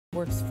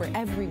works for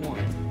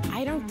everyone.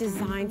 I don't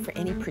design for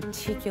any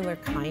particular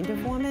kind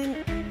of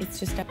woman.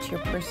 It's just up to your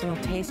personal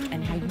taste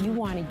and how you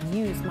want to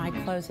use my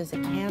clothes as a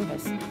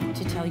canvas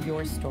to tell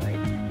your story.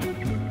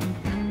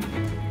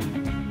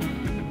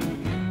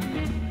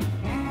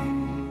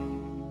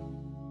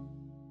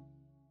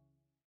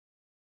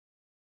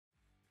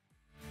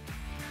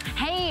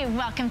 Hey,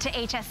 welcome to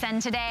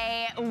HSN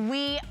Today.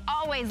 We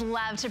always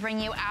love to bring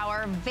you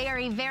our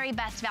very, very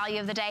best value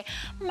of the day.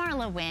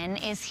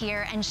 MarlaWynne is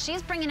here, and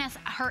she's bringing us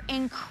her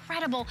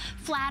incredible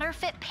flatter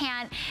fit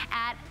pant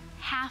at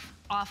half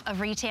off of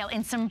retail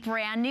in some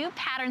brand new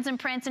patterns and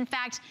prints. In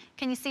fact,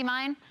 can you see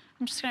mine?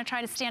 I'm just gonna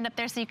try to stand up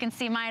there so you can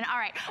see mine. All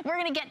right, we're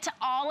gonna get to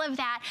all of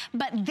that,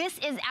 but this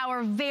is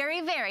our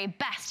very, very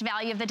best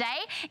value of the day.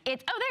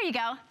 It's, oh, there you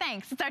go,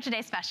 thanks. It's our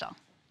Today Special.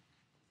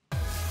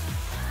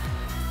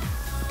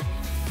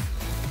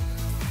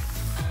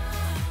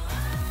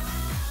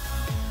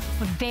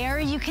 There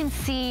you can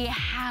see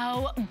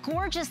how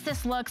gorgeous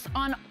this looks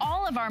on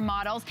all of our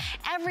models.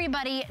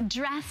 Everybody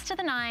dressed to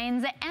the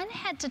nines and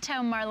head to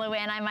toe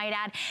MarlaWynne, I might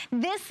add.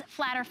 This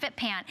flatter fit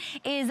pant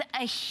is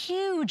a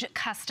huge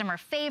customer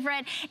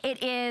favorite.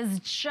 It is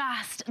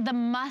just the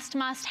must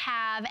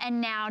have, and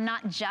now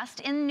not just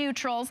in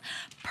neutrals,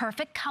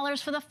 perfect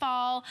colors for the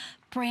fall,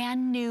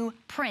 brand new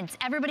prints.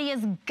 Everybody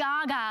is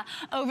gaga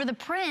over the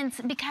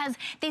prints because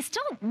they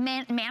still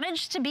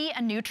manage to be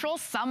a neutral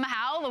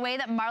somehow. The way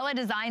that Marla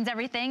designs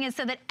everything is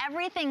so that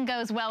everything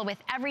goes well with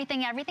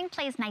everything. Everything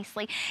plays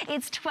nicely.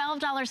 It's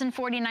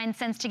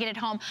 $12.49 to get it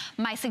home.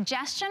 My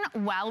suggestion,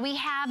 while we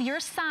have your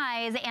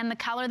size and the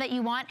color that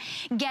you want,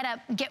 get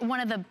one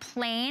of the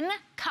plain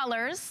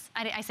colors.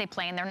 I say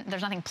plain,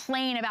 there's nothing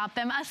plain about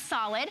them. A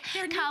solid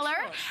color,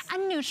 a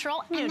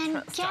neutral, and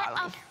then get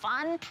a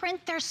fun print.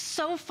 They're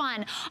so fun.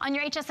 On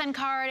your HSN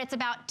card, it's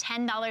about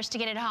 $10 to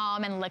get it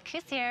home. And look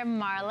who's here,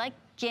 Marla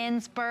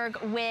Ginsburg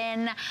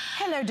Wynne.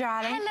 Hello,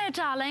 darling. Hello,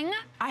 darling.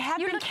 I have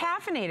been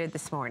caffeinated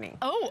this morning.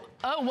 Oh,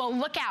 well,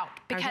 look out,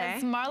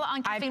 because Marla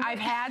on caffeine. I've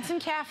had some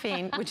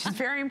caffeine, which is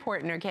very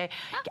important, okay?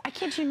 I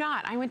kid you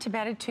not, I went to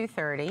bed at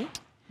 2:30.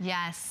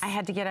 Yes. I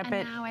had to get up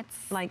at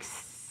like,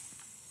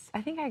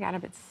 I think I got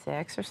up at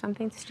 6 or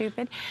something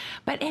stupid.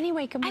 But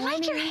anyway, good morning. I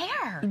like your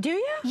hair. Do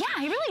you? Yeah,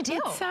 I really do.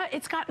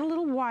 It's gotten a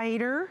little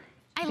whiter.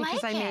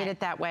 Because I made it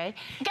that way.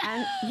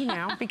 And, you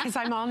know, because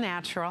I'm all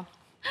natural.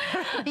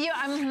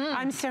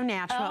 I'm so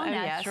natural. Oh,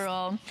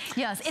 natural.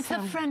 Yes, it's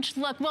the French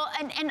look. Well,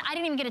 and I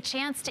didn't even get a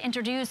chance to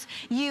introduce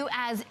you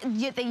as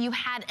that you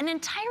had an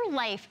entire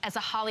life as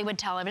a Hollywood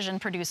television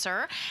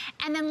producer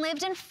and then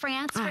lived in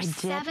France for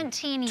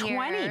 17 years.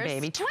 20,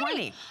 baby.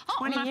 20. Oh,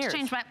 20 I'm years. Have to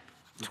change my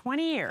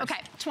 20 years.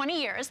 Okay,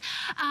 20 years.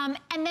 And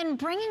then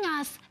bringing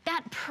us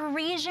that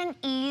Parisian,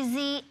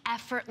 easy,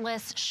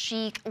 effortless,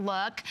 chic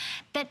look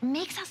that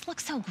makes us look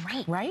so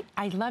great. Right?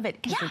 I love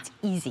it because it's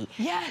easy.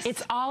 Yes.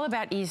 It's all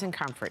about ease and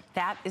comfort.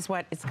 That is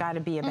what it's got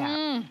to be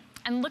about.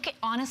 And look at,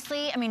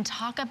 honestly, I mean,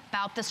 talk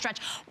about the stretch.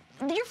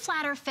 Your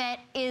flatter fit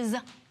is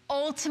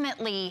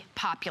ultimately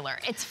popular.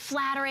 It's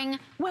flattering.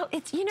 Well,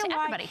 it's, you know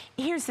what? Everybody.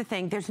 Here's the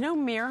thing. There's no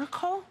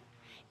miracle.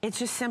 It's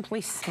just simply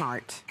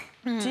smart.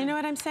 Do you know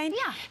what I'm saying?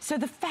 Yeah. So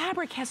the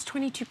fabric has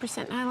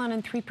 22% nylon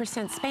and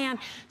 3% span.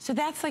 So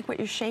that's like what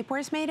your shapewear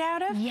is made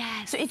out of.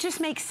 Yes. So it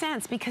just makes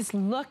sense because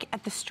look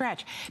at the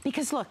stretch.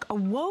 Because look, a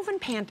woven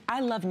pant,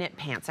 I love knit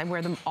pants. I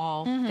wear them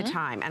all the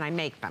time and I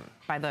make them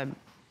by the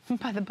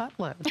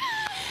buttload.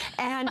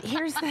 And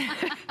here's the...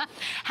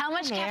 How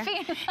much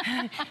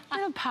caffeine?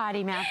 Little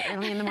potty mouth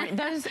early in the morning.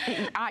 Those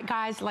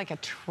guys like a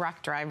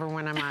truck driver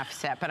when I'm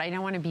offset, but I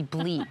don't want to be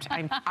bleeped.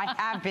 I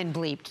have been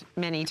bleeped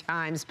many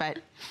times, but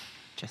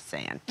just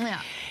saying.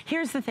 Yeah.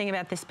 Here's the thing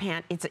about this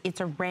pant.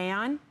 It's a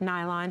rayon,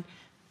 nylon,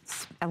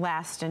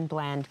 elastin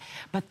blend,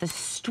 but the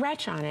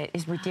stretch on it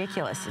is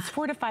ridiculous. It's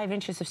 4 to 5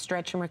 inches of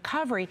stretch and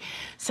recovery.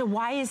 So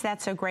why is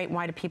that so great?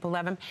 Why do people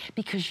love them?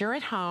 Because you're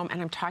at home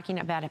and I'm talking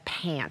about a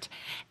pant.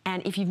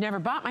 And if you've never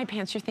bought my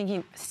pants, you're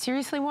thinking,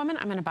 seriously, woman,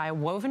 I'm gonna buy a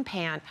woven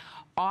pant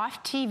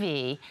off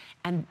TV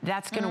and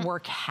that's gonna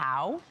work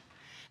how?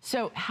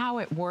 So how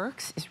it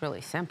works is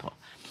really simple.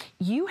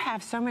 You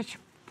have so much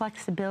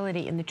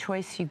flexibility in the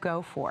choice you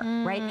go for,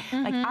 right?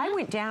 Like I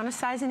went down a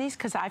size in these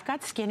because I've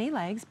got skinny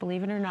legs,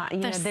 believe it or not. You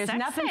know, there's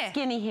nothing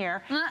skinny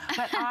here,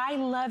 but I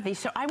love these.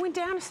 So I went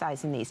down a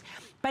size in these.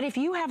 But if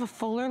you have a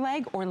fuller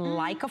leg or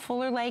like a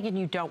fuller leg and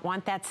you don't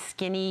want that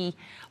skinny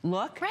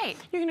look,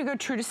 you're gonna go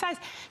true to size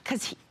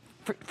because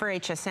for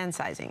HSN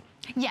sizing.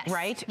 Yes.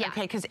 Right? Yeah.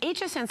 Okay, because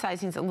HSN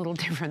sizing is a little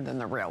different than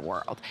the real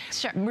world.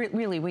 Sure.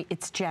 Really,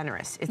 it's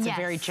generous. It's a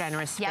very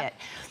generous fit.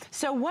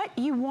 So what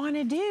you want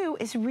to do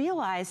is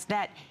realize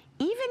that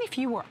even if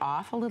you were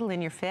off a little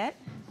in your fit,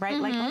 right?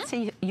 Like let's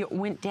say you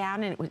went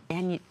down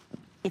and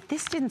if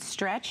this didn't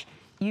stretch,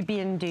 you'd be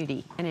in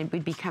duty and it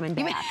would be coming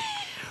back.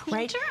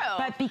 right? True.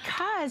 But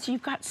because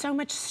you've got so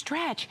much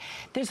stretch,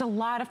 there's a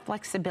lot of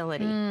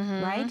flexibility,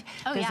 right?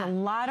 Oh, there's a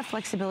lot of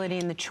flexibility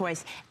in the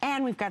choice,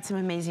 and we've got some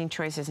amazing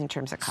choices in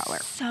terms of color.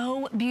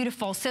 So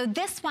beautiful. So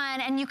this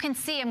one, and you can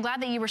see, I'm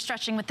glad that you were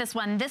stretching with this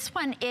one. This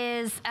one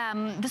is,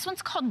 this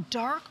one's called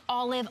Dark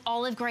Olive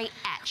Gray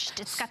Etched.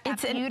 It's got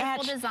that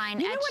beautiful design.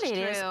 You know what it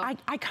is?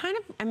 I kind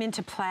of am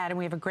into plaid, and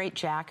we have a great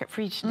jacket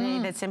for you today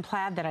that's in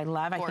plaid that I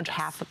love. Gorgeous. I think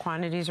half the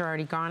quantities are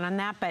already gone on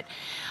that, but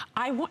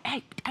I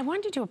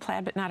wanted to do a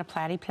plaid, but not a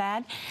plaid,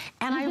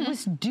 and I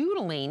was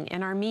doodling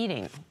in our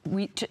meeting.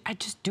 I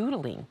just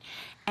doodling.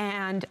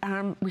 And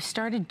we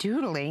started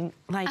doodling,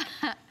 like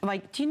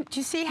do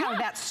you see how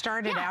that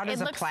started out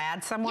as a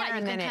plaid somewhere? Yeah,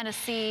 and then kind of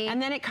see.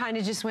 And then it kind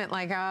of just went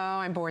like, oh,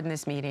 I'm bored in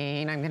this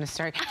meeting, I'm gonna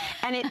start.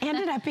 And it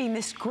ended up being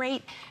this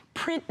great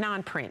print,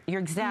 non-print.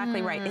 You're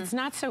exactly right. It's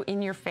not so in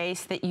your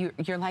face that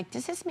you're like,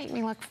 does this make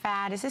me look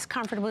fat? Is this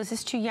comfortable? Is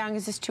this too young?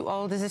 Is this too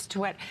old? Is this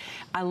too wet?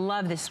 I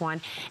love this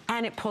one.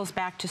 And it pulls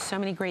back to so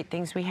many great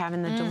things we have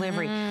in the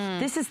delivery.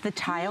 This is the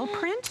tile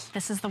print.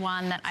 This is the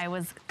one that I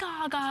was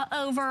gaga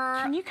over.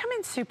 Can you come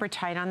in super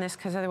tight on this?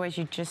 Because otherwise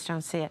you just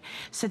don't see it.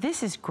 So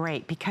this is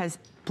great because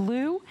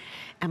blue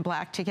and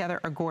black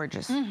together are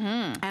gorgeous.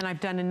 And I've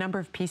done a number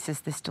of pieces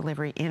this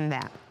delivery in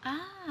that.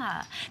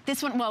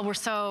 This one, well, we're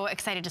so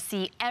excited to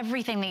see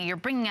everything that you're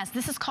bringing us.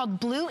 This is called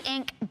Blue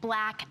Ink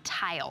Black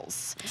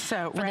Tiles.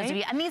 So, for those of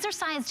you, and these are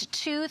sized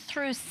 2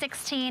 through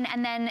 16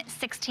 and then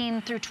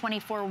 16 through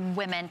 24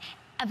 women.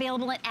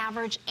 Available in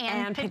average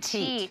and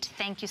petite.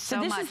 Thank you so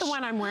much. So this is the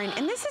one I'm wearing,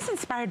 and this is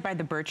inspired by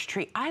the birch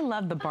tree. I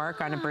love the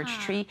bark on a birch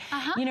tree.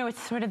 You know, it's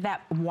sort of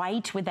that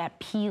white with that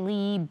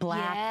peely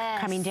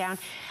black coming down.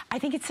 I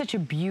think it's such a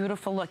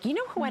beautiful look. You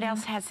know what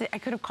else has it? I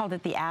could have called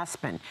it the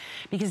aspen,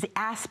 because the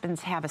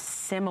aspens have a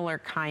similar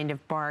kind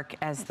of bark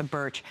as the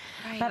birch.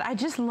 But I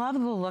just love the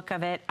look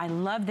of it. I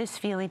love this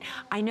feeling.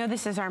 I know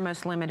this is our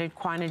most limited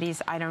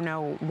quantities. I don't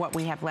know what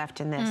we have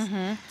left in this.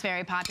 It's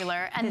very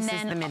popular. And this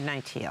is the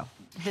midnight teal.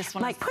 This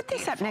one, like, put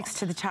this up next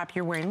to the top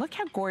you're wearing. Look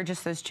how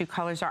gorgeous those two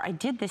colors are. I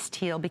did this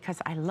teal because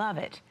I love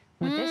it.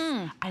 With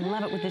this, I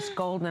love it with this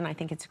gold, and I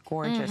think it's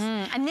gorgeous.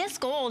 And this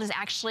gold is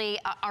actually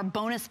our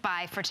bonus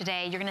buy for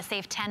today. You're gonna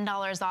save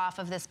 $10 off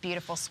of this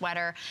beautiful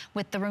sweater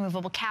with the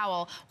removable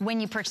cowl when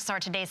you purchase our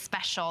today's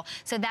special.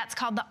 So that's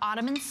called the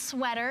Ottoman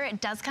sweater.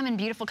 It does come in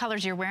beautiful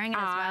colors. You're wearing it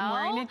as well. I'm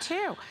wearing it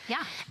too.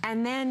 Yeah.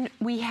 And then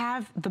we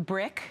have the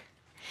brick.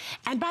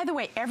 And by the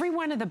way, every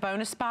one of the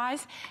bonus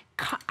buys,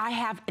 I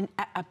have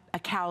a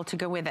cowl to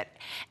go with it.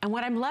 And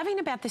what I'm loving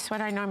about this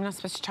sweater, I know I'm not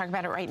supposed to talk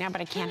about it right now,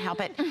 but I can't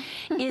help it,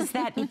 is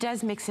that it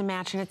does mix and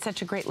match, and it's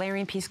such a great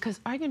layering piece,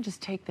 because I can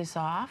just take this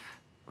off,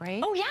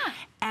 right? Oh, yeah.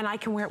 And I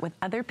can wear it with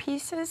other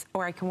pieces,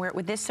 or I can wear it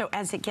with this. So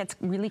as it gets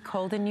really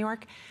cold in New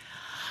York,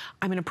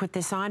 I'm gonna put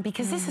this on,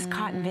 because this is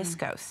cotton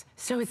viscose.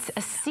 So it's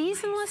a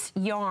seasonless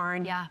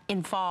yarn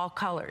in fall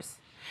colors.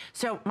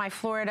 So my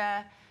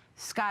Florida,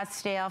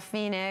 Scottsdale,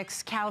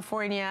 Phoenix,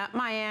 California,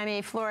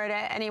 Miami,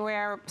 Florida,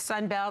 anywhere,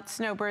 Sunbelt,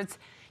 snowbirds,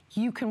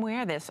 you can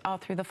wear this all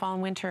through the fall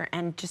and winter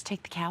and just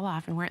take the cowl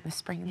off and wear it in the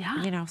spring,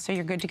 you know, so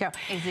you're good to go.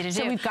 Easy to do.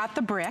 So we've got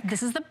the brick.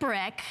 This is the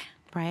brick.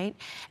 Right?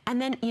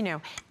 And then, you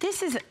know,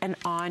 this is an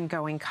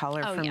ongoing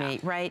color for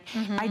me, right?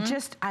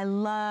 I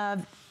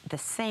love the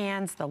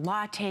sands, the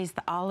lattes,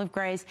 the olive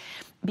grays,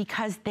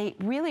 because they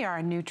really are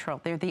a neutral.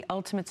 They're the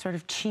ultimate sort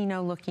of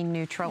chino-looking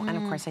neutral. And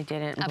of course, I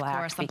did it in black. Of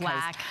course, the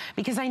black.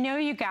 Because I know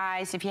you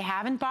guys, if you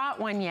haven't bought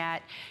one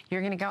yet,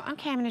 you're gonna go,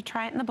 okay, I'm gonna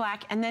try it in the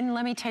black. And then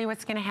let me tell you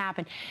what's gonna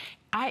happen.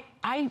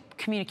 I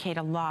communicate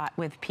a lot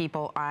with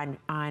people on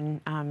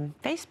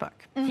Facebook.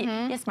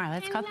 Yes, Marla,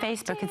 it's called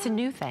Facebook. It's a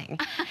new thing.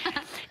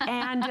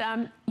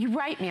 And you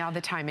write me all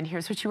the time, and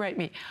here's what you write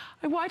me.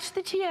 I watched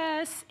the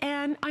TS,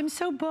 and I'm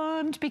so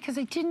bummed because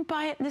I didn't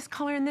buy it in this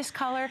color and this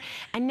color,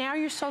 and now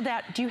you're sold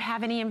out. Do you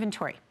have any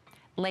inventory?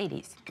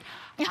 Ladies,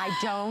 I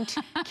don't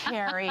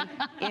carry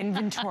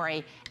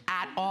inventory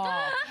at all.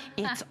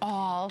 It's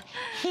all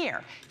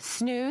here.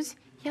 Snooze,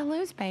 you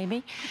lose,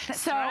 baby.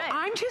 So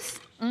I'm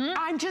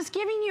just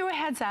giving you a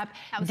heads up.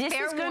 This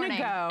is gonna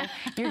go.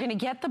 You're gonna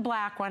get the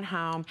black one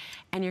home,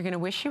 and you're gonna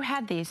wish you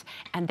had these,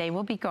 and they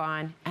will be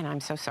gone, and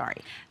I'm so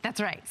sorry. That's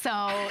right. So,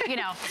 you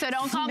know, so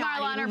don't call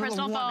Marla on her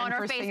personal phone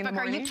or Facebook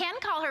her. You can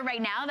call her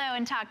right now, though,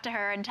 and talk to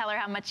her and tell her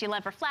how much you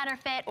love her flatter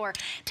fit, or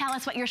tell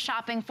us what you're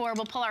shopping for.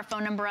 We'll pull our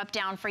phone number up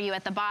down for you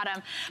at the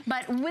bottom.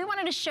 But we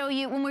wanted to show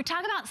you, when we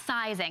talk about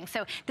sizing,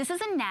 so this is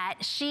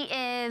Annette. She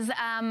is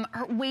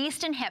her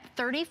waist and hip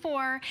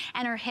 34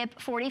 and her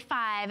hip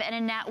 45. And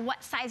Annette,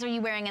 what size are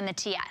you wearing in the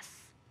TS?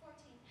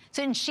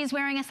 14. So she's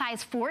wearing a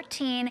size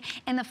 14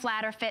 in the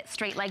flatter fit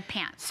straight leg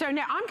pants. So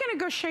now I'm gonna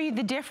go show you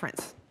the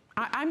difference.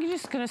 I'm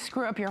just gonna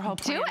screw up your whole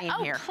planning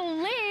here.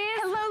 Please.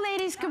 Hello,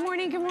 ladies. Good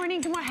morning, good morning,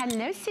 good morning.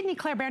 Hello, Sydney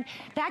Claire Brown.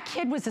 That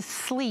kid was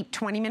asleep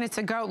 20 minutes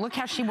ago. Look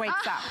how she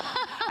wakes up.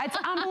 It's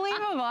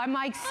unbelievable. I'm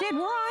like, Sid,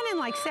 we're on in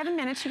like 7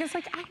 minutes. She goes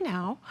like, I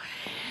know.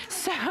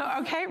 So,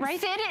 okay,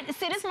 right?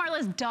 Sid is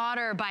Marla's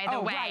daughter, by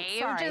the way.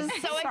 Right, which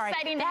is so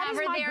exciting to have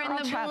her there in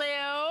the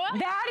blue.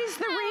 That is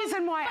the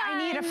reason why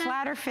I need a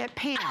flatter fit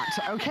pant,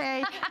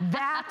 okay?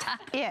 That's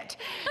it.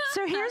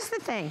 So here's the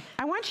thing.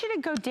 I want you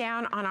to go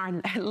down on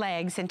our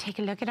legs and take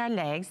a look at our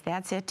legs.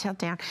 That's it, tilt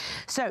down.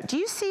 So do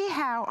you see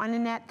how on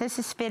Annette this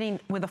is fitting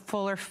with a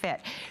fuller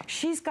fit?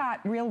 She's got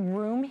real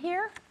room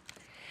here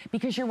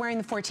because you're wearing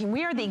the 14.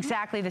 We are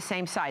exactly the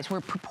same size.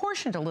 We're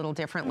proportioned a little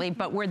differently,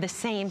 but we're the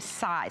same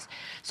size.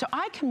 So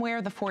I can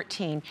wear the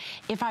 14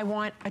 if I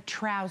want a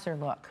trouser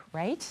look,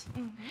 right?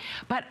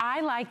 But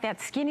I like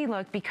that skinny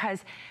look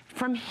because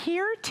from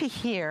here to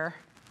here,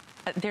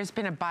 there's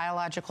been a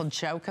biological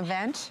joke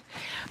event,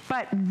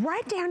 but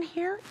right down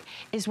here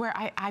is where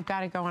I've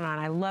got it going on.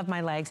 I love my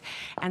legs,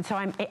 and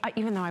so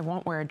even though I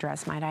won't wear a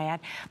dress, might I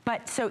add.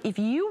 But so if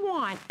you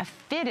want a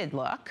fitted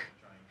look,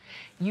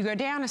 you go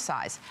down a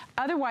size.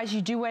 Otherwise, you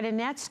do what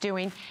Annette's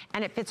doing,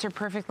 and it fits her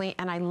perfectly,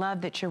 and I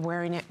love that you're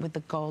wearing it with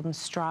the golden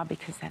straw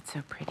because that's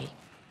so pretty.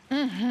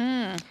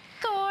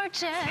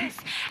 Gorgeous.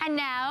 And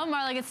now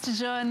Marla gets to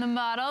join the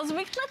models.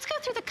 Let's go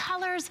through the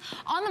colors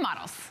on the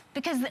models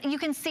because you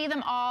can see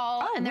them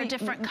all and they're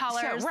different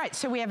colors.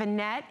 So we have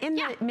Annette in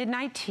the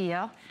midnight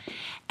teal.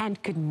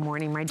 And good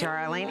morning, my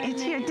darling.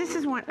 It's here. This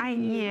is what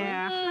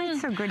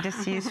it's so good to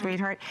see you,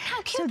 sweetheart.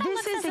 How cute so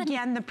this is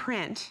again the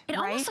print, It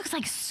almost looks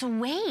like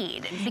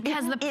suede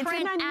because the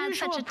print adds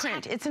such a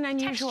print. It's an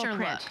unusual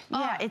print.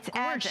 Look. Yeah, it's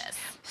gorgeous. etched,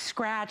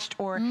 scratched,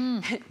 or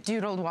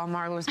doodled while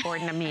Marla was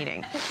bored in a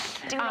meeting.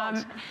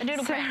 Doodled. A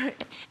doodle print.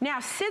 Now,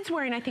 Sid's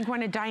wearing, I think,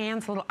 one of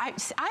Diane's little... I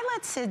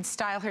let Sid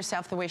style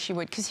herself the way she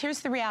would, because here's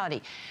the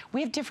reality.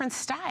 We have different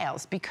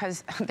styles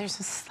because there's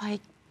a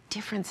slight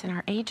difference in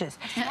our ages.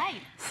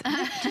 Right.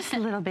 Just a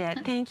little bit,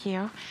 thank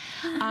you.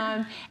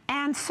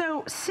 And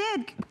so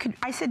Sid,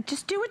 I said,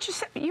 just do what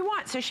you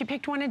want. So she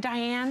picked one of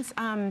Diane's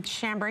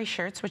chambray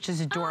shirts, which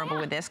is adorable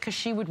with this, because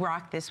she would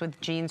rock this with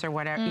jeans or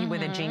whatever,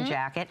 with a jean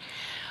jacket.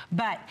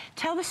 But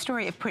tell the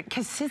story of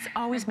because Sid's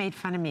always made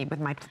fun of me with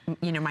my,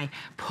 my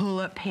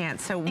pull-up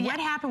pants. So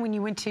what happened when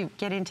you went to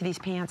get into these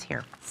pants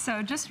here?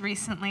 So just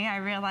recently, I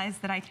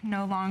realized that I can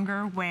no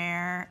longer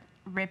wear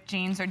ripped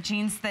jeans or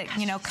jeans that,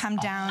 come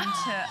down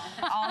to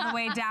all the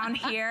way down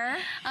here.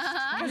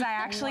 Because I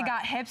actually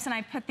got hips and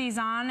I put these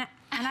on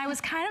and I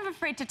was kind of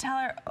afraid to tell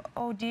her,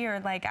 oh dear,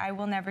 like I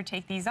will never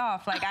take these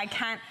off. Like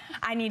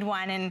I need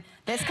one in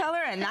this color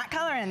and that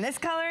color and this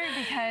color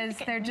because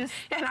they're just...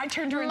 And I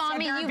turned to her and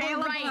said, they're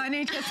available on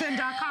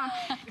HSN.com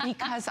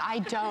because I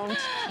don't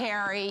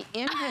carry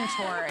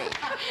inventory.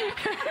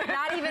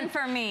 Not even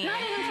for me. Not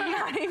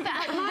even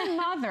for me.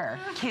 My mother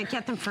can't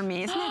get them for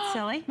me. Isn't that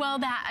silly? Well,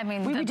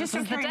 this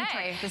is the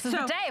day. This is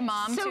the day,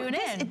 Mom. Tune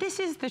in. This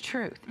is the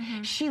truth.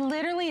 She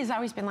literally has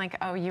always been like,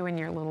 oh, you and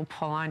your little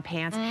pull-on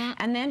pants.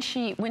 And then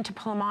she went to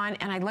pull them on,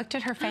 and I looked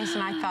at her face,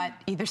 and I thought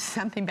either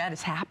something bad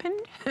has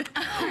happened,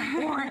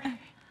 or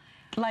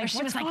like,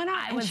 she was like,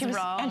 I was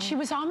wrong. And she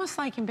was almost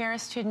like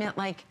embarrassed to admit,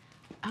 like,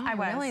 oh, I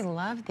really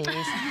love these.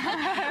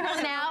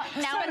 now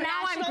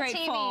I'm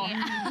grateful.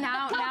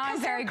 Now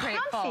I'm very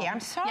grateful. Comfy. I'm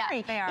sorry.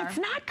 Yeah, they are. It's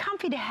not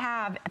comfy to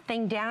have a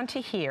thing down to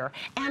here.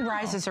 And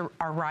rises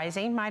are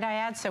rising, might I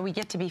add, so we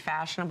get to be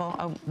fashionable.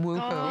 Oh,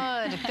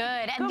 woohoo.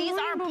 Good. And these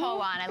are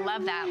pull-on. I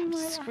love that.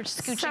 We're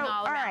scooching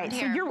all around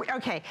here. So you're,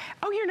 okay.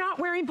 Oh, you're not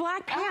wearing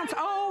black pants.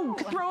 Oh,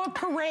 throw a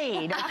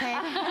parade, okay?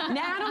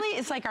 Natalie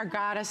is like our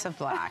goddess of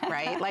black,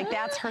 right? Like,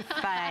 that's her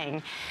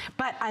thing.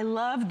 But I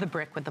love the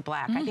brick with the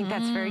black. I think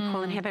that's very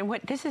cool and hip. And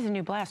this is a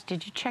new blouse.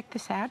 Did you check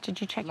this out?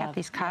 Did you check out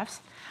these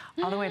cuffs?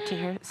 All the way up to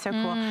here. So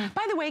cool.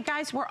 By the way,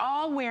 guys, we're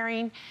all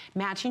wearing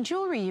matching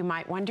jewelry. You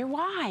might wonder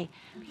why.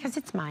 Because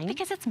it's mine.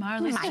 Because it's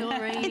Marla's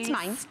jewelry. It's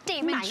mine.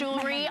 Statement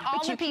jewelry.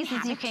 All the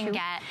pieces you can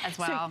get as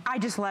well. So I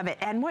just love it.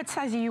 And what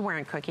size are you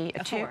wearing, Cookie?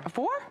 A 2? A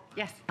 4?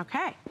 Yes.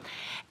 Okay.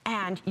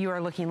 And you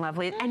are looking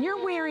lovely. And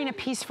you're wearing a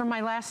piece from my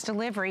last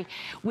delivery,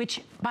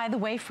 which, by the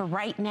way, for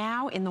right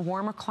now in the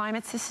warmer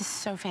climates, this is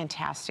so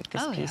fantastic,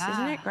 this piece.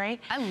 Isn't it great?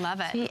 I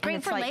love it. See,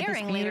 great for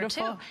layering later,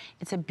 too.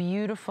 It's a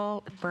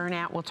beautiful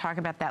burnout. We'll talk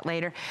about that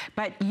later.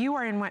 But you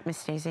are in what,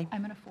 Miss Daisy?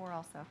 I'm in a 4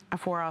 also. A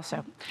 4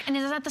 also. And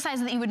is that the size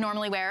that you would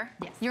normally wear?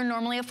 Yes. You're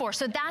normally a 4.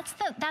 So that's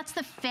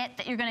the fit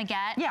that you're going to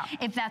get. Yeah.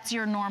 If that's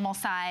your normal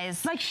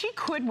size. Like, she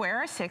could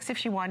wear a 6 if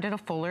she wanted a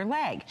fuller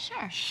leg.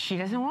 Sure. She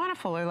doesn't want a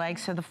fuller leg,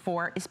 so the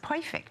 4 is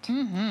perfect.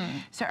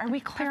 So are we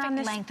clear on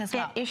this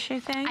fit issue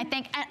thing? I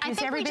think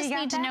we just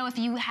need to know if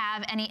you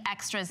have any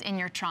extras in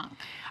your trunk.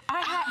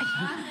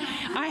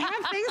 I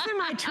have things in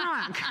my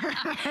trunk.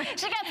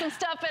 She got some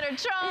stuff in her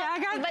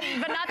trunk,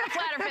 but not the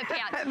flatter fit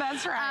pants.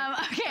 That's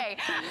right. Okay,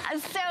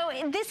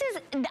 so this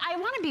is, I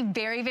want to be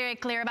very, very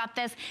clear about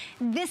this.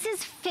 This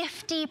is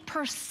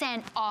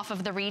 50% off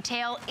of the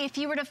retail if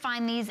you were to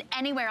find these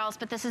anywhere else,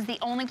 but this is the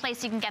only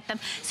place you can get them.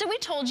 So we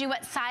told you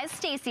what size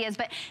Stacy is,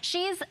 but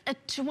she's a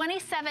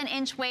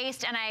 27-inch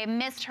waist, and I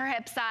missed her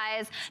hip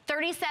size,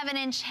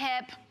 37-inch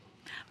hip,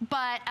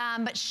 but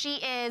she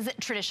is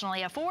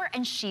traditionally a 4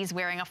 and she's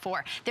wearing a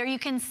 4. There you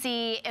can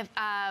see if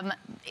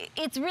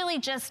it's really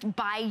just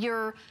by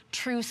your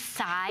true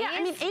size. Yeah,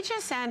 I mean,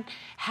 HSN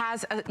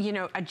has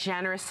a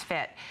generous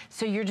fit.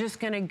 So you're just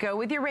gonna go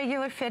with your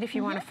regular fit if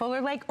you want a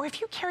fuller leg, or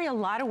if you carry a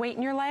lot of weight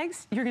in your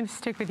legs, you're gonna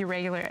stick with your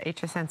regular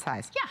HSN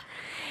size.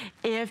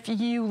 Yeah. If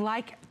you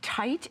like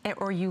tight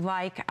or you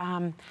like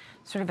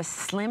sort of a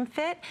slim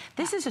fit,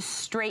 this is a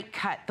straight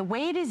cut. The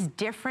way it is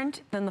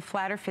different than the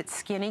flatter fit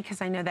skinny,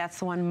 because I know that's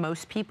the one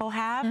most people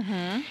have,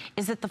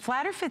 is that the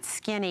flatter fit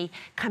skinny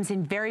comes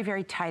in very,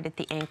 very tight at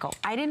the ankle.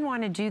 I didn't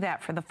want to do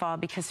that for the fall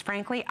because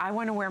frankly, I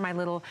want to wear my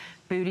little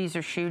booties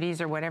or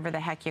shooties or whatever the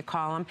heck you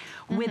call them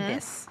with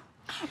this.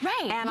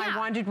 Right, and I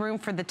wanted room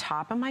for the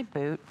top of my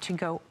boot to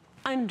go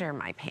under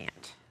my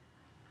pant.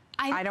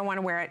 I don't want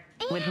to wear it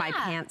with my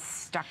pants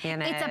stuck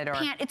in it. It's a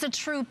pant. It's a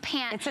true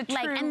pant. It's a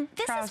true and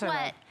this is what.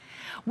 leg.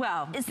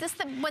 Well, is this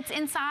what's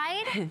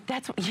inside?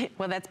 That's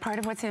part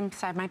of what's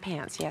inside my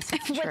pants. Yes,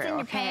 it's true. What's in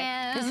your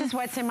pants? This is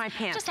what's in my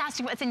pants. Just asked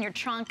you what's in your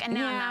trunk, and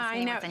now I'm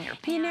asking what's in your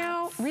pants. You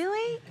know,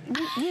 really?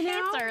 You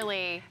know? It's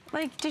early.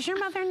 Like, does your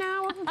mother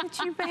know that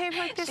you behave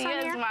like this on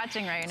here? She is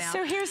watching right now.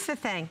 So here's the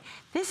thing.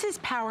 This is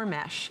power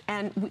mesh,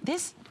 and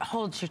this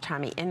holds your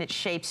tummy, and it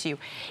shapes you.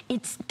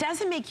 It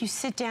doesn't make you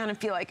sit down and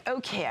feel like,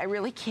 okay, I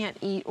really can't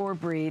eat or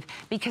breathe,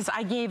 because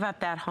I gave up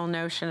that whole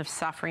notion of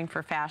suffering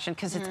for fashion,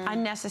 because it's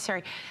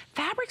unnecessary.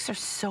 Fabrics are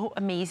so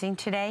amazing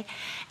today,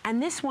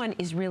 and this one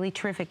is really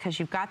terrific, because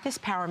you've got this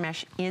power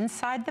mesh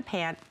inside the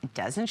pant. It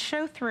doesn't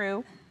show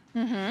through.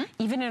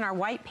 Even in our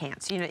white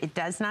pants, you know, it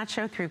does not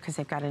show through because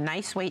they've got a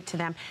nice weight to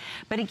them,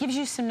 but it gives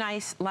you some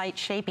nice light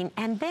shaping.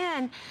 And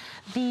then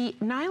the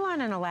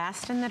nylon and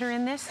elastin that are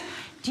in this,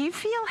 do you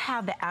feel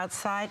how the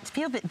outside,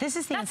 this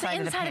is the inside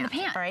of the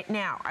pant. All right,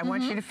 now I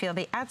want you to feel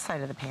the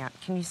outside of the pant.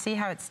 Can you see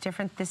how it's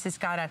different? This has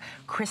got a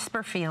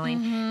crisper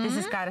feeling. This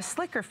has got a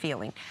slicker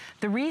feeling.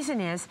 The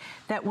reason is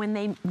that when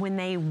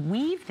they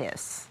weave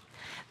this,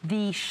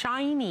 the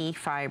shiny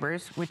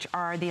fibers, which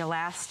are the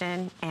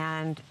elastin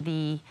and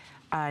the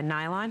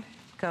nylon,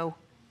 go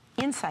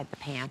inside the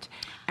pant,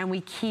 and we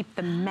keep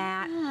the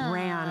matte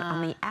rayon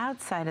on the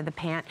outside of the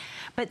pant.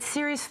 But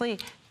seriously,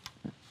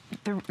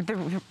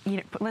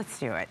 let's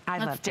do it. I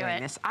love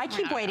doing this. I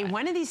keep waiting.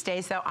 One of these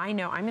days, though, I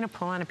know I'm going to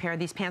pull on a pair of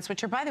these pants,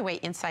 which are, by the way,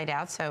 inside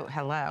out. So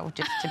hello,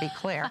 just to be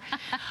clear,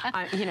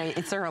 you know,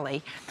 it's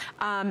early.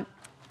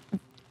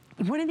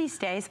 One of these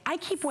days, I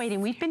keep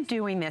waiting. We've been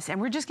doing this, and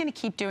we're just going to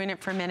keep doing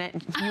it for a minute,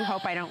 and you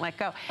hope I don't let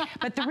go.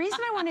 But the reason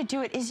I want to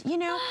do it is, you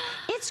know,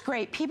 it's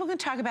great. People can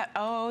talk about,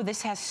 oh,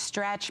 this has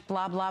stretch,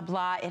 blah, blah,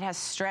 blah. It has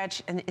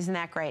stretch, and isn't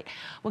that great?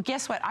 Well,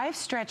 guess what? I have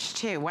stretch,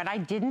 too. What I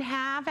didn't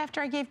have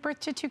after I gave birth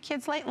to 2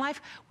 kids late in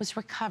life was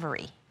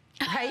recovery.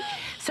 Right?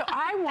 So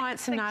I want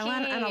some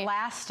nylon and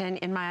elastin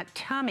in my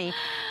tummy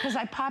because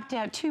I popped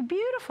out 2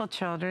 beautiful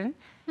children,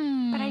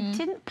 but I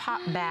didn't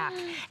pop back.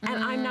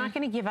 And I'm not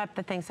going to give up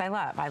the things I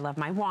love. I love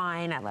my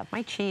wine. I love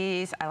my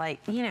cheese. I like,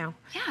 you know.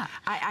 Yeah.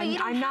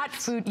 I'm not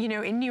food, you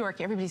know, in New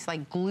York, everybody's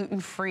like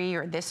gluten-free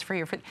or this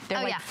free or food.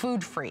 They're like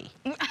food-free.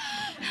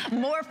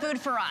 More food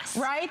for us.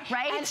 Right?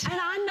 Right? And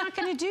I'm not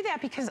going to do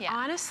that because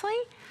honestly,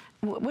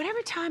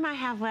 whatever time I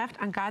have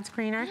left on God's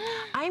green earth,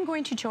 I'm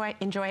going to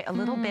enjoy a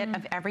little bit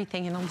of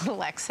everything and a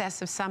little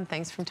excess of some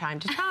things from time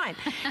to time.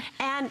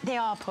 And they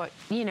all put,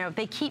 you know,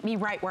 they keep me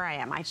right where I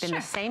am. I've been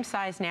the same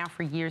size now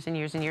for years and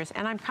years and years,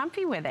 and I'm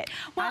comfy with it.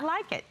 Well, I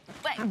like it.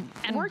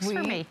 It works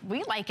for me.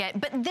 We like it,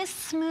 but this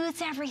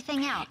smooths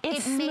everything out.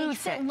 It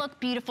makes it look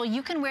beautiful.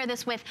 You can wear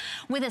this with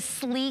a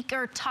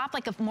sleeker top,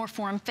 like a more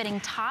form-fitting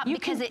top,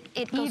 because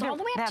it goes all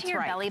the way up to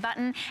your belly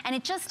button, and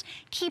it just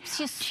keeps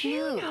you smooth.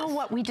 Do you know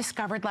what we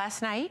discovered last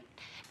night?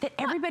 That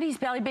everybody's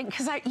belly button,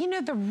 because you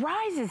know, the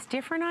rise is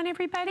different on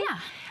everybody. Yeah.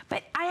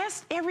 But I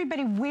asked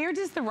everybody, where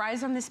does the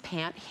rise on this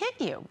pant hit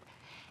you?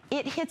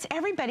 It hits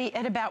everybody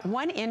at about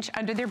 1 inch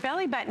under their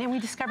belly button, and we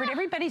discovered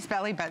everybody's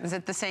belly button's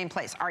at the same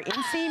place. Our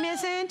inseam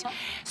isn't.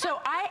 So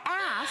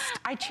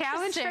I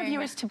challenged our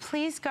viewers to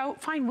please go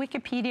find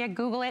Wikipedia,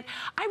 Google it.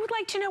 I would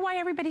like to know why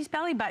everybody's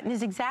belly button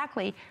is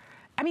exactly,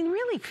 I mean,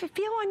 really,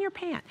 feel on your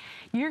pant.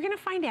 You're gonna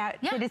find out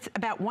that it's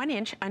about 1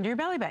 inch under your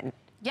belly button.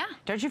 Yeah.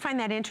 Don't you find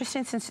that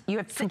interesting, since you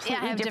have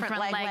completely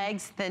different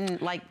legs than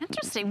like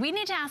Interesting. We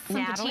need to ask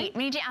some petite.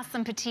 We need to ask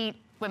some petite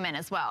women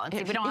as well. And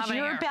see if we don't have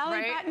your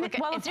belly button? Okay.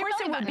 Well, of course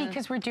it would be,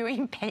 because we're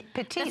doing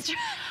petite.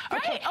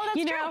 Right. Okay. Oh, that's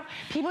you know,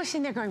 people are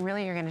sitting there going,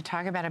 really, you're going to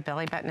talk about a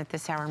belly button at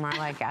this hour, Marla?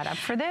 I got up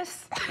for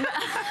this.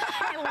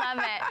 I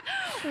love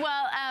it.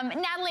 Well,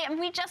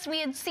 Natalie, we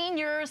had seen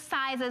your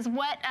sizes.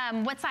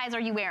 What size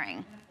are you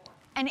wearing?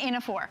 And in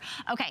a 4.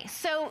 Okay,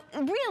 so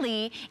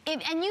really,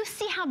 and you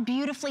see how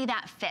beautifully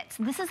that fits.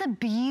 This is a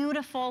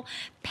beautiful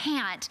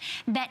pant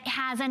that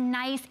has a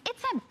nice,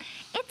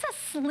 it's a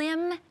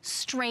slim,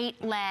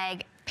 straight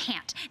leg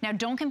pant. Now,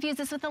 don't confuse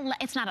this with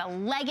it's not a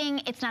legging,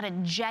 it's not a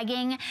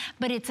jegging,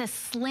 but it's a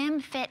slim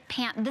fit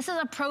pant. This is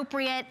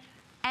appropriate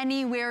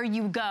anywhere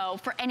you go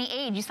for any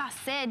age. You saw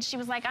Sid, she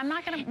was like, I'm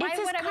not gonna, why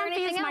would I wear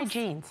anything else? It's as comfy as my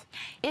jeans.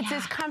 It's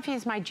as comfy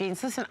as my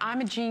jeans. Listen,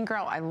 I'm a jean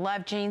girl. I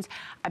love jeans.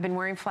 I've been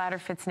wearing flatter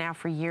fits now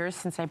for years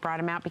since I brought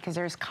them out because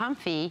they're as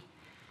comfy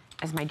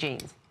as my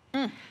jeans.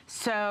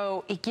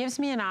 So it gives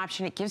me an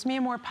option. It gives me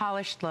a more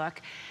polished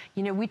look.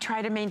 You know, we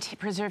try to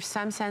preserve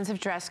some sense of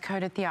dress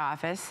code at the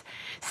office.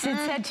 Sid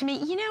said to me,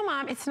 you know,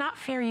 Mom, it's not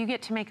fair you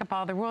get to make up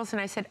all the rules.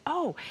 And I said,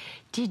 oh,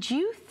 did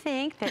you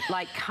think that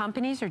like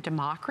companies are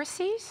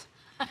democracies?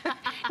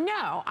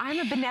 No, I'm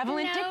a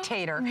benevolent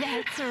dictator.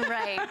 That's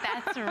right,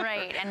 that's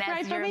right. And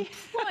as your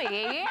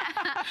employee,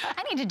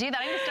 I need to do that.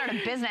 I need to start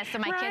a business so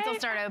my kids will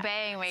start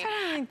obeying me.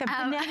 Like the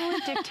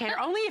benevolent dictator,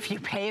 only if you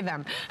pay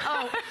them.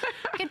 Oh,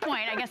 good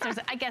point.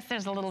 I guess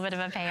there's a little bit of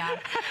a payoff.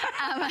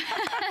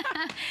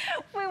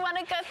 We want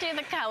to go through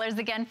the colors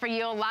again for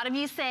you. A lot of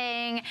you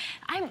saying,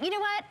 you know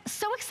what,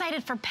 so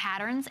excited for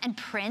patterns and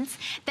prints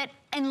that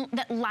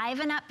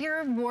liven up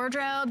your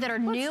wardrobe, that are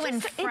new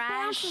and fresh. It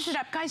bounces it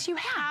up. Guys, you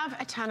have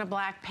a ton of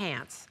black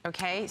pants,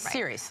 okay? Right.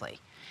 Seriously.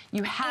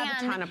 You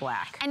have a ton of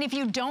black. And if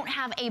you don't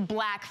have a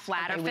black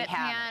flatter fit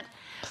pant,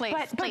 please,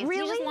 but really,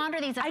 you just launder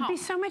these at home. I'd be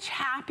so much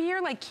happier,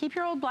 like keep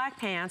your old black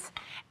pants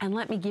and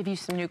let me give you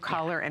some new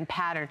color and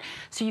pattern.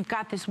 So you've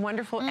got this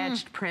wonderful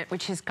edged print,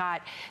 which has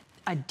got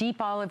a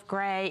deep olive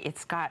gray.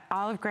 It's got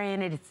olive gray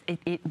in it.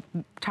 It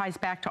ties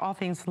back to all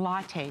things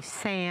latte,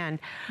 sand,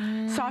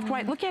 soft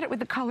white. Look at it with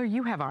the color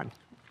you have on.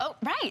 Oh,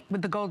 right.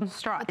 With the golden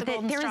straw. With the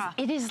golden straw.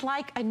 It is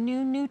like a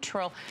new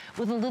neutral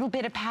with a little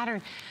bit of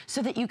pattern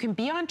so that you can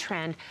be on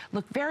trend,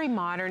 look very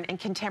modern and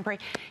contemporary.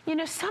 You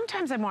know,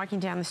 sometimes I'm walking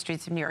down the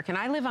streets of New York, and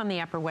I live on the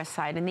Upper West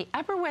Side, and the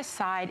Upper West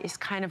Side is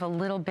kind of a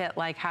little bit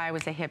like how I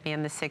was a hippie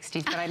in the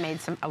 60s, but I made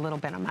a little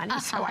bit of money,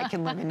 so I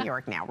can live in New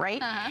York now,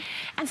 right?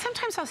 And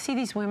sometimes I'll see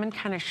these women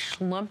kind of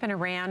schlumping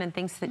around in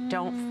things that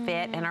don't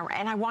fit, and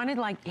I wanted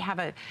like have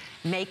a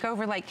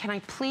makeover, like, can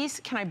I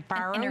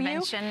borrow you?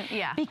 Intervention,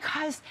 yeah.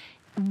 Because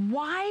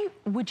why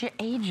would you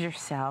age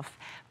yourself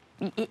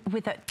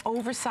with an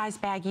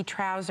oversized baggy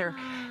trouser?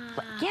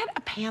 Get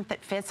a pant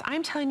that fits.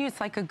 I'm telling you,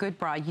 it's like a good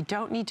bra. You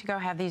don't need to go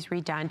have these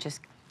redone.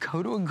 Just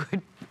go to a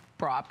good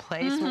bra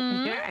place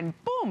and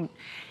boom,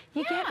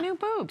 you get new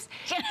boobs.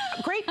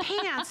 Great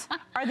pants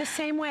are the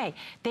same way.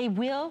 They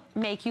will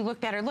make you look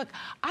better. Look,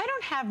 I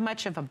don't have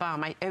much of a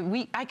bum.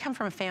 I come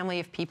from a family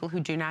of people who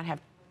do not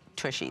have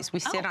tushies. We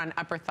sit on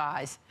upper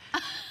thighs.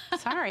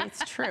 Sorry,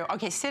 it's true.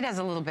 Okay, Sid has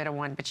a little bit of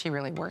one, but she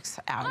really works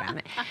out on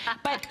it.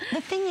 But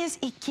the thing is,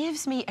 it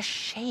gives me a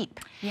shape.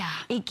 Yeah.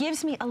 It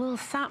gives me a little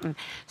something.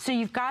 So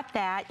you've got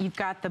that. You've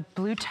got the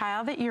blue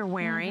tile that you're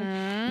wearing.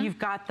 You've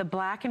got the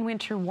black and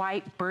winter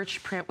white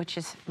birch print, which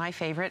is my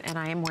favorite, and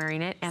I am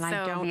wearing it. And so I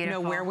don't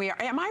know where we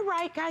are. Am I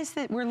right, guys,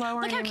 that we're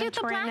lowering inventory now? Look how cute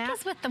the black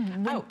is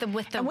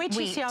with the and wait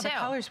till you see all the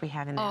colors we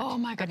have in there. Oh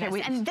my goodness.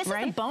 Okay, and this is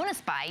a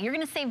bonus buy. You're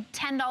gonna save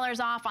 $10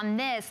 off on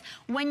this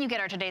when you get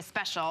our today's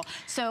special.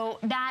 So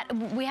that,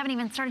 we haven't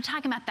even started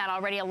talking about that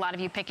already. A lot of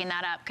you picking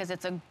that up because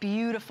it's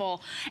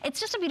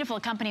just a beautiful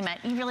accompaniment.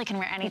 You really can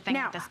wear anything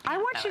with this. Now, I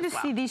want you to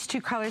see these two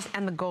colors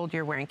and the gold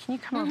you're wearing. Can you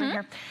come over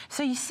here?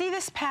 So you see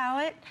this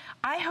palette?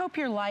 I hope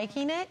you're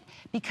liking it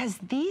because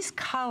these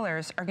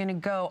colors are gonna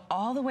go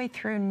all the way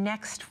through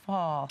next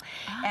fall.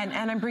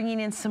 And I'm bringing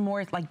in some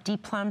more like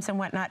deep plums and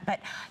whatnot. But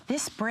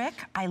this brick,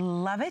 I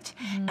love it.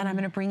 And I'm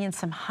gonna bring in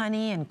some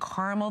honey and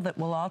caramel that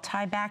will all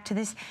tie back to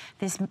this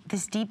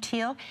deep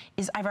teal.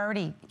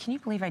 Can you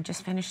believe I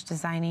just finished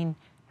designing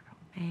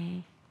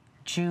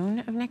June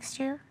of next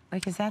year?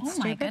 Like, is that stupid?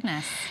 Oh my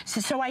goodness.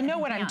 So I know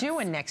what I'm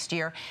doing next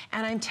year,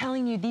 and I'm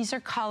telling you, these are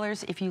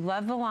colors, if you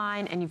love the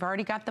line, and you've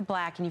already got the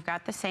black, and you've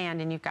got the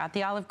sand, and you've got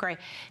the olive gray,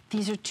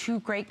 these are two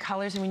great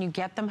colors, and when you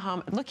get them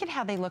home, look at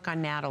how they look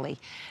on Natalie.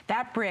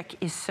 That brick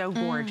is so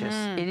gorgeous.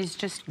 It is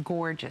just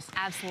gorgeous.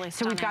 Absolutely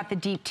stunning. So we've got the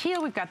deep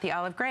teal, we've got the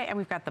olive gray, and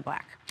we've got the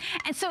black.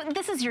 And so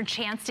this is your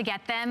chance to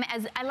get them.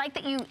 As I like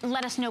that you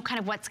let us know kind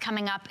of what's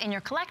coming up in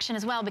your collection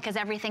as well, because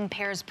everything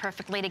pairs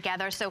perfectly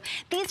together. So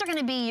these are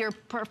gonna be your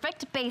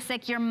perfect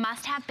basic, your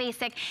must-have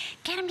basic.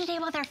 Get them today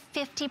while they're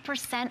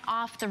 50%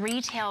 off the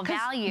retail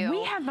value.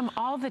 We have them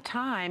all the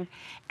time,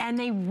 and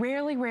they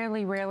rarely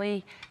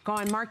go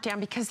on markdown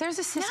because there's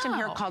a system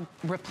here called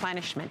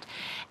replenishment.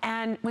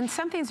 And when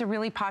something's a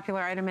really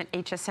popular item at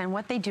HSN,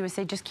 what they do is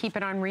they just keep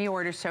it on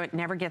reorder so it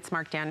never gets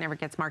marked down, never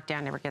gets marked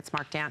down, never gets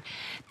marked down.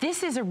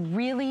 This is a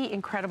really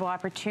incredible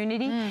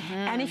opportunity.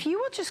 And if you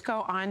will just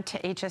go on to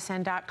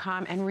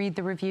hsn.com and read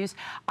the reviews,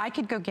 I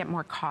could go get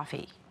more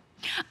coffee.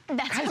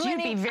 Because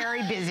you'd be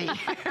very busy.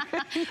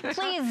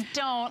 Please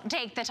don't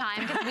take the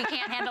time because we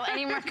can't handle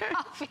any more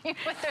coffee.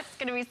 There's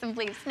going to be some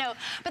bleeps. No,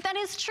 but that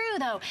is true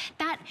though.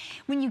 That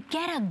when you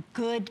get a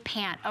good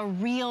pant, a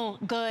real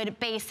good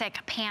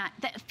basic pant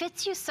that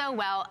fits you so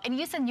well, and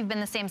you said you've been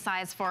the same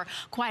size for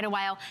quite a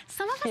while.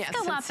 Some of us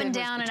go up and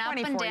down and up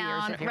and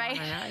down, right?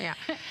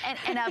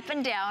 and up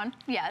and down,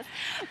 yes.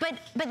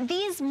 But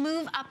these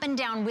move up and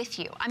down with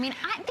you. I mean,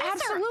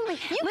 absolutely.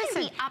 You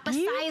can be up a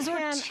size or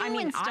two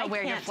and still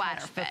wear your flat.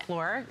 touch the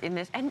floor in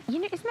this. And you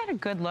know, isn't that a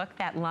good look,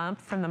 that lump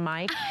from the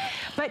mic?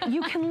 But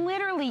you can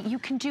literally, you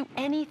can do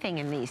anything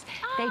in these.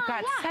 They've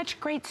got such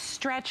great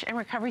stretch and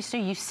recovery. So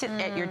you sit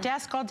at your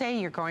desk all day,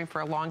 you're going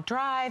for a long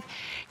drive,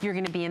 you're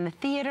gonna be in the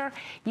theater,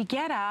 you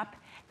get up,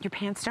 your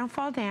pants don't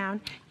fall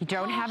down, you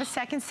don't have a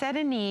second set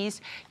of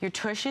knees, your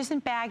tush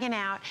isn't bagging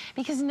out,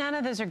 because none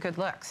of those are good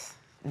looks.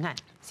 None.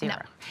 Zero.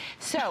 No.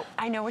 So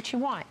I know what you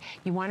want.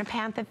 You want a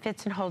pant that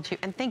fits and holds you.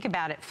 And think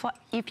about it.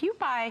 If you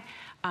buy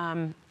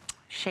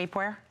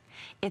shapewear,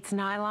 it's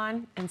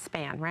nylon and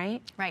span,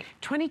 right? Right.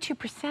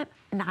 22%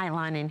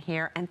 nylon in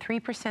here and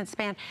 3%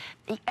 span.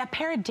 A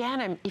pair of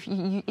denim, if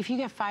you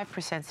get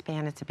 5%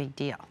 span, it's a big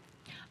deal.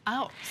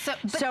 Oh,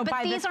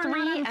 but these are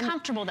not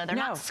uncomfortable though. They're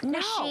not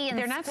squishy and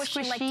they're not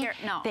squishy.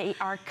 Like they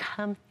are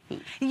comfy.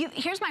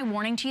 Here's my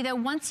warning to you though.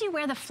 Once you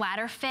wear the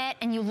flatter fit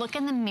and you look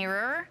in the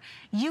mirror,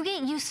 you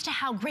get used to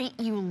how great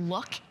you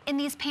look in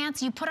these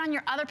pants. You put on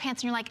your other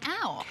pants and you're like,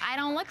 ow, I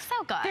don't look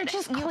so good. They're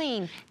just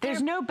clean.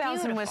 There's no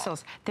bells and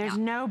whistles. There's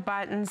no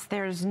buttons.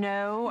 There's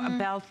no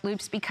belt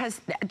loops, because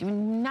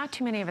not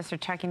too many of us are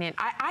tucking in.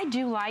 I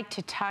do like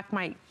to tuck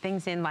my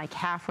things in like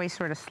halfway,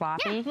 sort of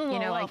sloppy. Yeah, you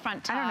know, like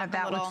front tuck, I don't know if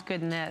that looks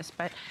good in this,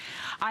 but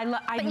I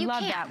love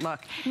that look.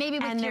 Maybe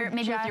with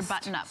your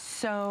button up.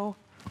 So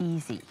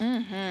easy.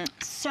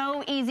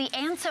 So easy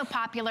and so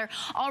popular.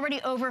 Already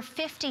over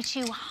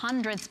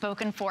 5,200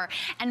 spoken for,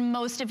 and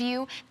most of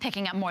you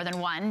picking up more than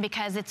one,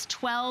 because it's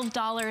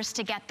 $12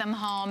 to get them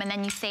home, and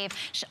then you save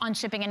on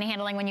shipping and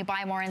handling when you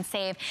buy more and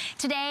save.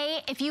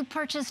 Today, if you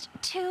purchased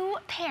 2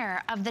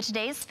 pair of the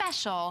Today's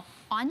Special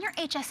on your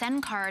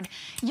HSN card,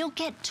 you'll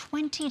get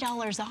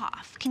 $20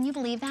 off. Can you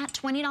believe that?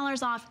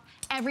 $20 off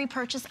every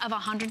purchase of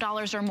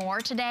 $100 or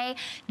more today.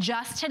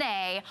 Just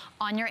today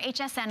on your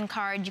HSN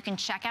card. You can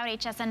check out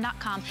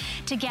hsn.com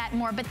to get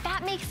more, but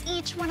that makes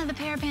each one of the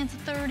pair of pants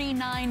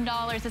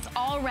 $39. It's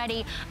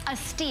already a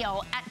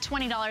steal at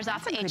 $20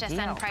 off the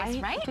HSN price,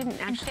 right? I didn't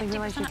actually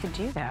realize you could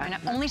do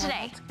that. Only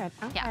today. That's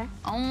good. Okay. Yeah,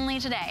 only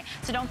today.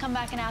 So don't come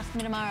back and ask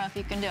me tomorrow if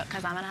you can do it,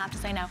 because I'm gonna have to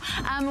say no.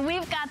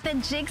 We've got the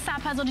jigsaw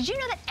puzzle. Did you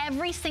know that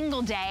every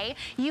single day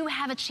you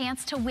have a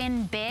chance to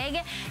win big?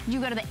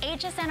 You go to the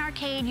HSN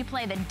arcade, you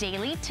play the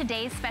daily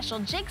Today's Special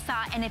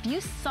jigsaw, and if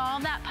you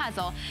solve that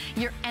puzzle,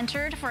 you're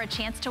entered for a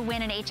chance to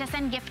win an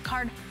HSN gift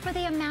card for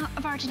the amount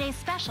of our Today's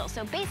Special.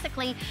 So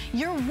basically,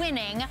 you're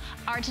winning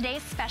our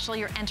Today's Special.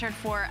 You're entered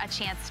for a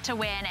chance to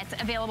win. It's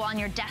available on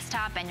your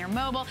desktop and your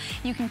mobile.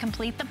 You can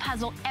complete the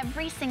puzzle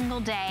every single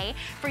day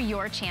for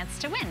your chance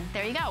to win.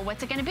 There you go.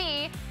 What's it going to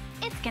be?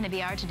 It's gonna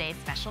be our Today's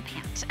Special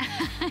pant.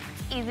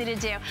 It's easy to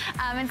do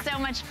and so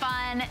much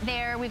fun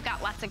there. We've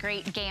got lots of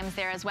great games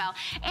there as well.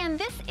 And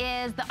this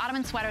is the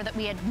Ottoman sweater that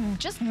we had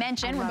just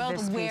mentioned. We're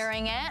both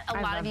wearing it.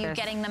 A lot of you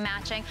getting the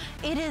matching.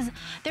 It is,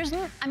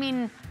 I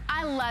mean,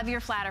 I love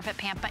your flatter fit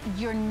pant, but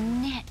your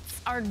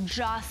knits are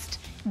just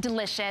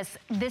delicious.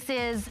 This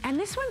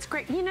one's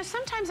great. You know,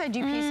 sometimes I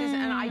do pieces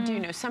and I do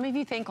know some of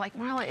you think like,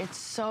 Marla,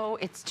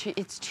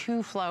 it's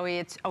too flowy,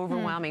 it's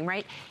overwhelming,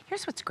 right?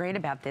 Here's what's great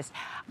about this.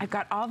 I've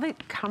got all the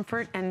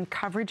comfort and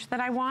coverage that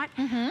I want,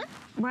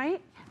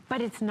 right? But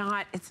it's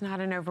not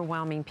an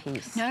overwhelming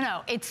piece.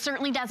 No, it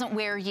certainly doesn't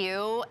wear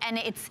you, and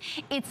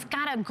it's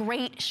got a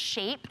great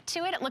shape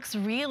to it. It looks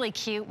really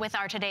cute with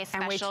our Today's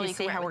Special. And wait till you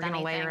see how we're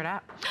gonna layer it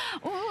up.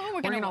 Ooh,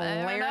 we're gonna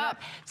layer it up.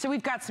 So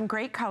we've got some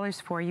great colors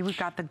for you. We've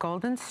got the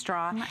golden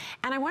straw,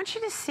 and I want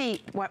you to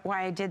see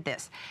why I did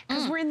this,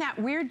 because we're in that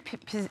weird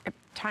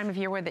time of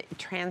year where the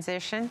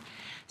transition.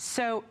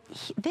 So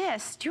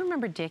this, do you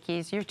remember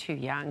Dickies? You're too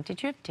young.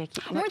 Did you have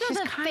Dickies? Were those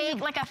a fake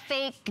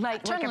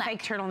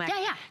turtleneck?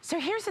 Yeah. So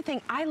here's the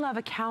thing. I love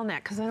a cowl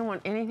neck because I don't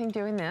want anything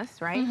doing this,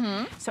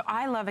 right? So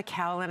I love a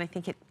cowl, and I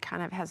think it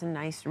kind of has a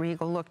nice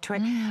regal look to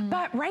it.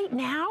 But right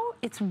now,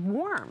 it's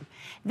warm.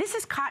 This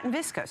is cotton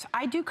viscose.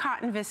 I do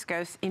cotton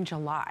viscose in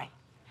July.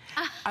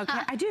 Okay,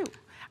 I do.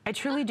 I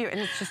truly do, and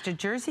it's just a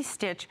jersey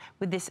stitch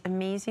with this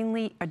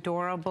amazingly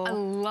adorable. I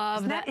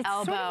love that elbow.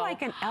 It's sort of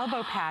like an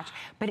elbow patch,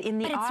 but in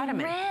the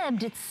ottoman. It's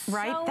ribbed. It's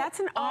right. That's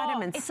an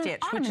ottoman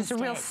stitch, which is a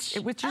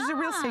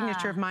real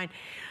signature of mine.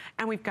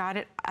 And we've got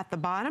it at the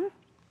bottom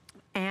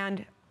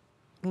and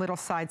little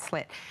side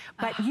slit.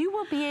 But you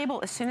will be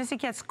able, as soon as it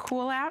gets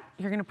cool out,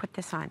 you're gonna put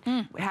this on.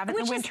 We have it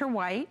in the winter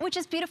white. Which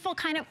is beautiful,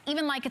 kind of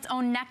even like its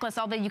own necklace,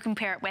 although you can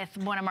pair it with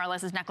one of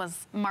Marla's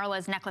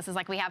necklaces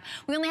like we have.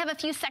 We only have a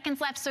few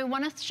seconds left, so we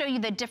wanna show you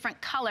the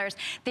different colors.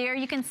 There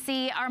you can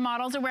see our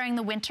models are wearing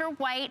the winter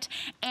white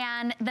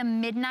and the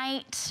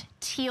midnight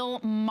teal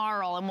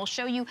marl, and we'll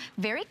show you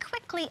very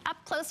quickly up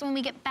close when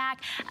we get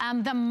back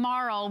the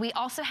marl. We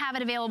also have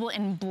it available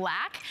in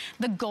black.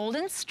 The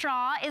golden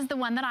straw is the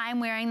one that I'm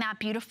wearing, that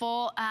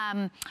beautiful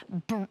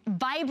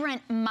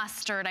vibrant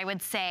mustard, I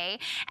would say.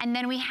 And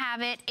then we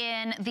have it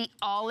in the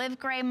olive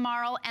gray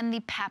marl and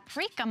the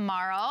paprika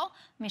marl.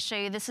 Let me show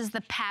you, this is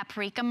the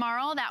paprika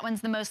marl. That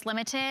one's the most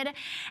limited.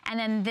 And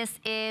then this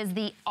is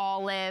the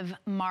olive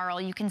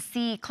marl. You can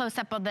see close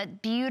up of the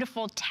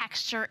beautiful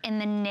texture in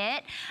the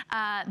knit.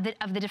 The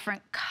of the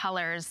different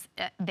colors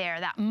there.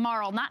 That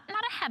marl, not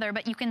a heather,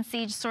 but you can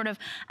see just sort of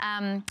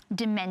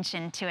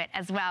dimension to it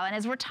as well. And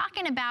as we're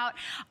talking about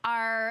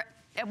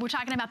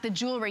the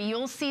jewelry.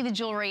 You'll see the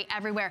jewelry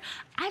everywhere.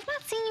 I've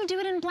not seen you do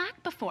it in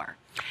black before.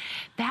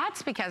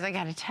 That's because I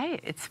gotta tell you,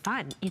 it's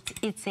fun.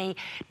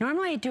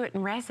 Normally I do it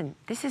in resin.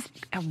 This is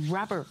a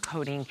rubber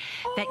coating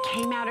that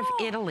came out of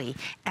Italy,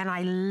 and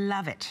I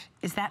love it.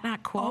 Is that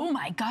not cool? Oh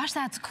my gosh,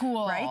 that's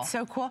cool. Right,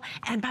 so cool.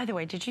 And by the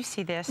way, did you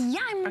see this? Yeah,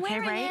 I'm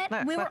wearing it.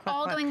 Look, we were look,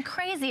 all look. going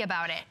crazy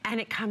about it. And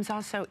it comes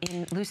also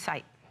in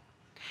lucite.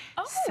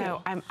 Oh.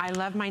 So I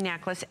love my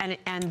necklace,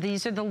 and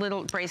these are the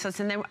little bracelets,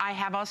 and then I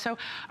have also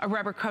a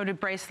rubber-coated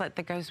bracelet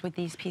that goes with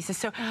these pieces.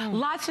 So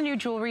lots of new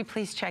jewelry.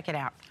 Please check it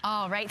out.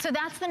 All right, so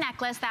that's the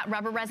necklace, that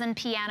rubber resin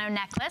piano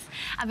necklace,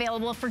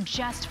 available for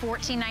just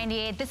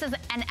 $14.98. This is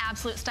an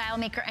absolute style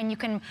maker, and you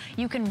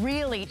can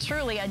really,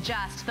 truly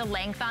adjust the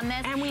length on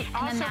this. And we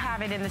also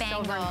have it in the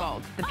silver and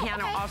gold. The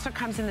piano also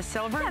comes in the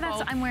silver and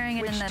gold. I'm wearing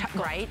it in the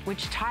gold. Right,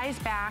 which ties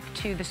back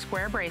to the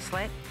square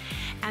bracelet.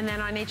 And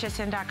then on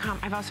hsn.com,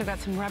 I've also got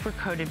some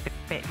rubber-coated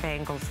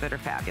bangles that are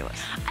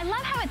fabulous. I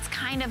love how it's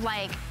kind of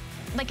like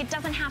it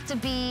doesn't have to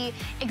be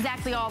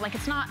exactly all, like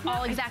it's not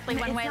all exactly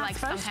one way, like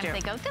sometimes they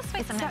go this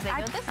way, sometimes they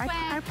go this way.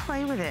 I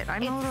play with it.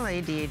 I'm a little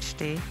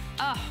ADHD.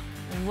 Oh,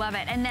 love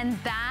it. And then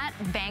that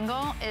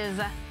bangle is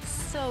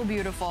so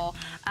beautiful.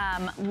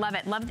 Love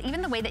it. Love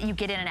even the way that you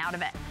get in and out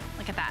of it.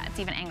 Look at that. It's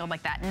even angled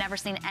like that. Never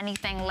seen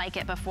anything like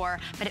it before,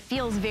 but it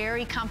feels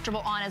very comfortable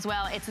on as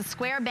well. It's a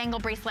square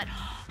bangle bracelet.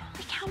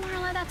 Holy cow,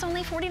 Marla, that's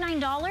only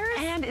 $49?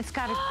 And it's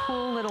got a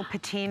cool little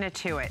patina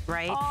to it,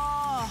 right?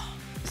 Oh,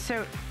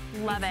 so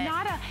love it. It's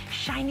not a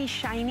shiny,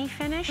 shiny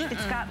finish.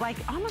 It's got like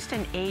almost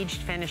an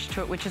aged finish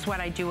to it, which is what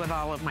I do with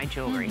all of my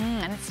jewelry.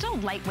 And it's still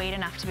lightweight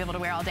enough to be able to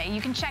wear all day.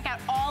 You can check out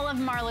all of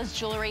Marla's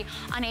jewelry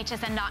on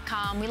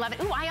hsn.com. We love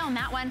it. Ooh, I own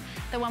that one,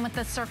 the one with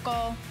the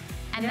circle,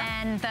 and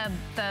then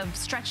the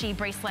stretchy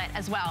bracelet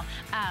as well.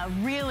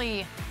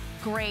 Really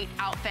great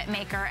outfit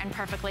maker and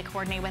perfectly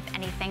coordinated with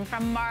anything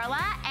from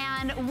Marla.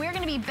 And we're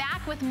gonna be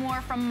back with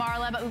more from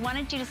Marla, but we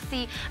wanted you to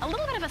see a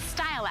little bit of a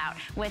style out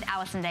with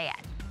Allison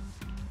Dayette.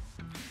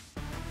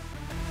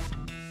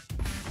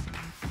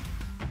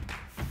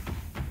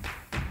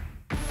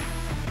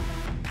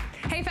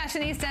 Hey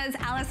fashionistas,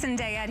 Allison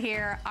Dayette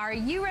here. Are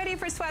you ready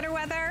for sweater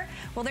weather?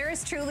 Well, there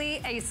is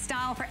truly a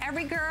style for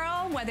every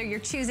girl, whether you're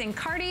choosing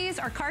cardies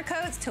or car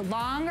coats to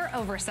long or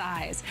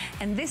oversized.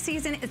 And this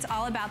season, it's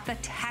all about the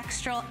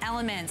textural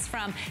elements,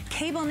 from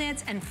cable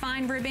knits and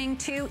fine ribbing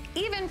to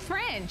even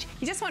fringe.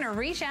 You just want to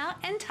reach out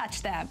and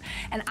touch them.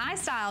 And I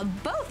styled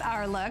both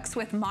our looks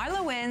with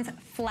MarlaWynne's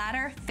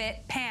flatter fit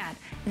pant.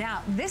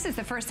 Now, this is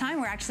the first time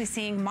we're actually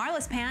seeing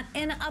Marla's pant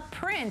in a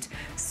print.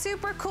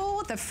 Super cool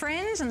with the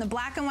fringe and the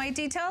black and white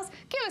details.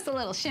 Give us a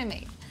little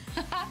shimmy.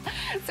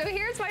 So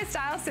here's my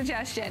style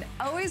suggestion.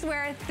 Always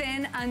wear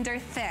thin under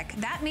thick.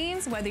 That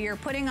means whether you're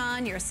putting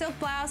on your silk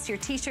blouse, your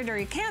t-shirt, or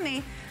your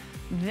cami,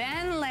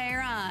 then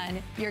layer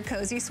on your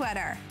cozy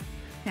sweater.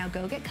 Now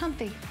go get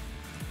comfy.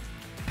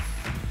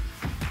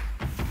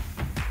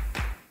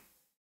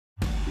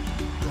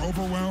 You're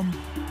overwhelmed,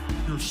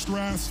 you're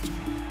stressed.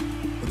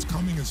 What's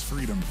coming is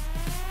freedom.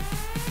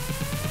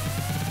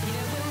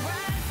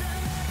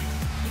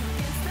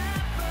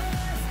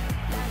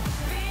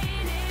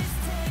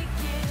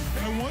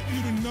 I want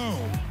you to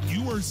know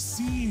you are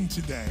seen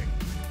today.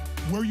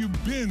 Where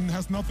you've been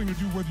has nothing to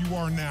do with where you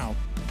are now.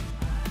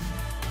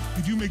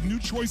 If you make new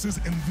choices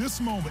in this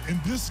moment, in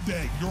this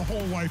day, your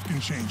whole life can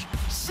change.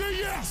 Say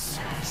yes!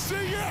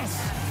 Say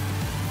yes!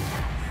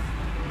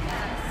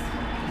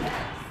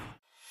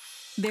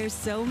 There's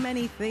so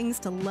many things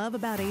to love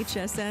about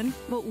HSN,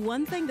 but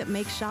one thing that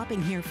makes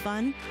shopping here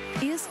fun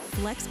is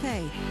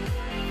FlexPay.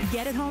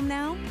 Get it home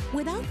now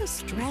without the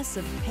stress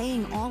of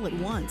paying all at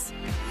once.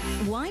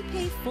 Why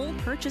pay full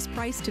purchase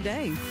price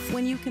today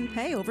when you can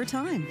pay over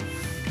time?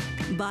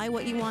 Buy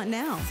what you want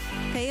now,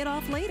 pay it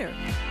off later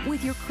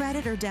with your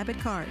credit or debit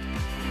card.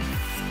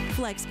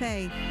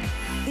 FlexPay.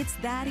 It's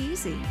that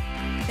easy.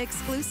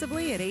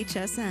 Exclusively at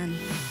HSN.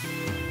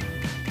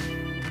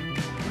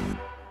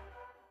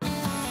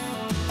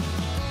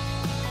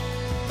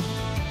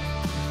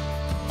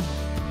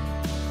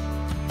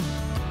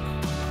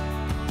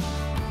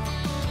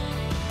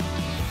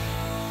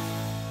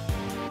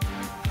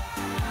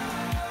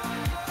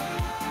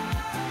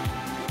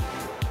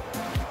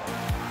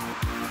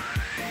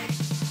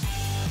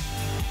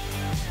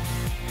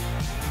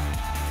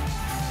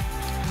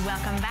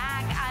 Welcome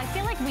back. I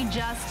feel like we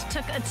just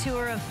took a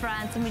tour of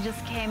France and we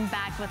just came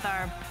back with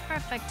our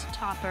perfect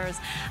toppers.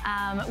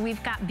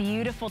 We've got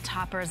beautiful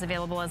toppers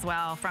available as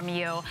well from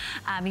you.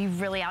 You've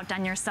really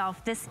outdone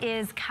yourself. This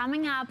is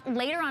coming up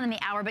later on in the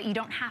hour, but you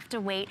don't have to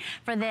wait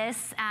for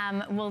this.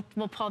 We'll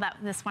pull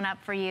this one up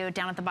for you.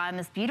 Down at the bottom,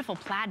 this beautiful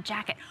plaid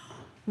jacket.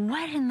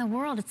 What in the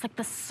world? It's like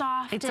the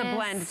softest. It's a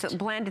blend. It's a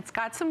blend. It's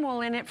got some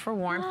wool in it for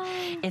warmth.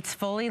 It's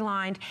fully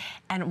lined.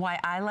 And why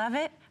I love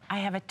it, I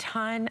have a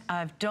ton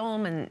of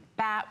dolman,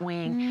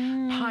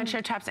 batwing,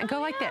 poncho tops, and go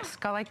like this,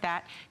 go like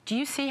that. Do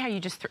you see how you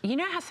just, you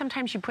know how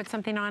sometimes you put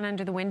something on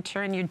under the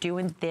winter and you're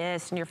doing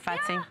this and you're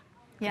futzing? Yeah.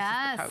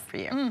 Yes. This is the coat for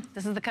you.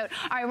 This is the coat.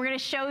 All right, we're going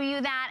to show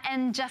you that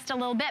in just a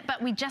little bit,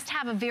 but we just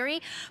have a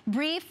very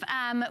brief,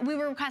 we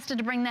were requested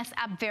to bring this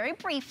up very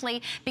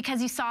briefly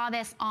because you saw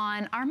this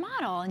on our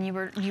model and you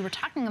were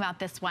talking about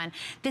this one.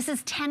 This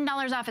is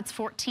 $10 off. It's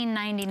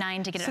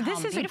 $14.99 to get it home. So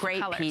this is Beautiful a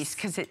great colors. piece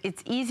because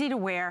it's easy to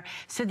wear.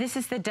 So this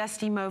is the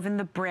dusty mauve and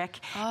the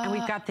brick, and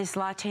we've got this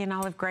latte and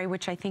olive gray,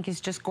 which I think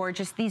is just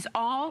gorgeous. These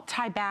all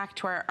tie back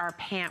to our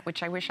pant,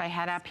 which I wish I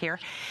had up here.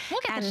 We'll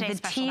get the shade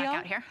special back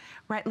out here.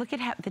 Right, look at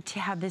how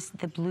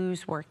the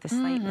blues work, the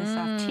slate and the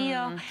soft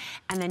teal,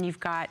 and then you've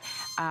got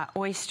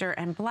oyster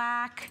and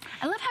black.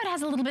 I love how it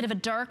has a little bit of a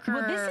darker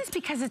Well, this is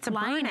because it's a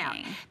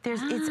burnout.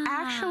 It's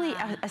actually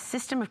a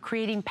system of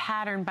creating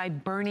pattern by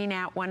burning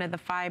out one of the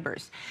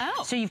fibers.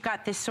 Oh. So you've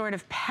got this sort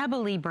of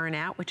pebbly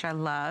burnout, which I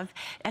love,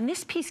 and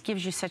this piece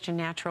gives you such a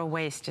natural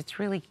waist. It's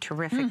really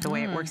terrific the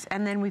way it works.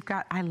 And then we've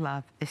got, I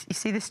love this. You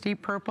see this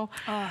deep purple?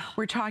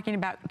 We're talking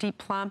about deep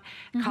plum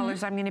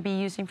colors I'm going to be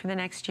using for the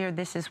next year.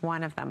 This is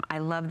one of them.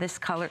 I love this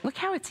color. Look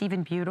how it's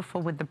even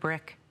beautiful with the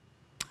brick.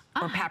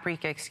 Or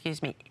paprika,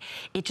 excuse me.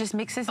 It just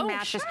mixes and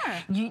matches. Sure.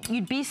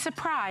 You'd be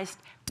surprised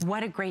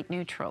what a great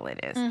neutral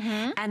it is.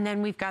 And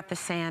then we've got the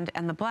sand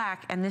and the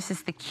black, and this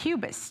is the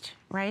cubist,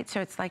 right?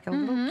 So it's like a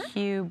little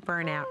cube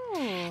burnout.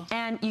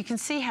 And you can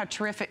see how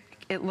terrific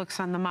it looks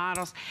on the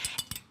models.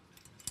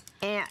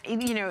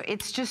 And, you know,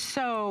 it's just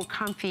so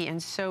comfy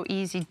and so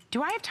easy.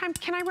 Do I have time?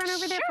 Can I run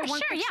over there for one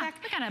quick sec?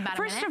 We got about a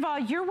First minute. of all,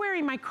 you're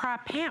wearing my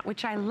crop pant,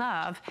 which I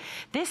love.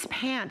 This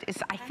pant is,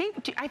 I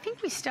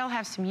think we still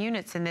have some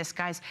units in this,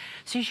 guys.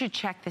 So you should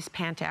check this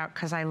pant out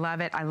because I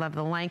love it. I love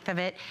the length of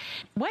it.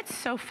 What's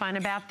so fun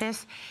about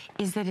this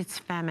is that it's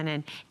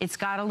feminine. It's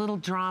got a little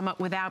drama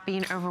without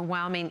being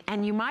overwhelming.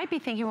 And you might be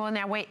thinking, well,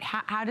 now wait,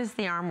 how does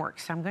the arm work?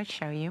 So I'm going to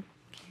show you.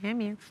 Come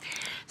here.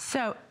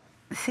 So,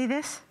 see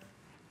this?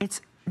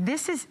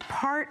 This is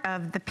part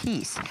of the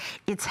piece.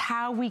 It's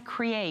how we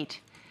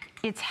create.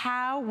 It's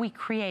how we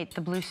create the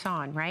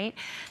blouson, right?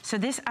 So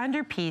this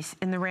underpiece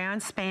in the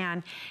round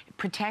span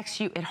protects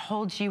you, it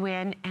holds you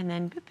in, and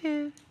then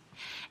boop-boop.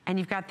 And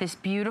you've got this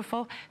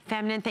beautiful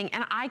feminine thing.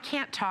 And I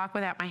can't talk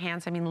without my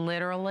hands. I mean,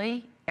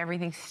 literally,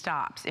 everything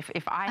stops.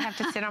 If I have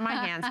to sit on my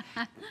hands,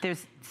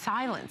 there's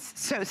silence.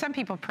 So some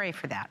people pray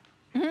for that.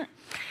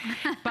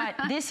 But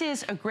this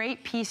is a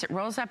great piece. It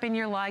rolls up in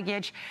your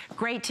luggage.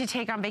 Great to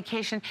take on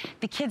vacation.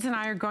 The kids and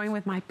I are going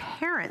with my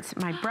parents,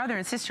 my brother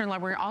and sister-in-law.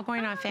 We're all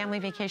going on family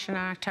vacation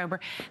in October.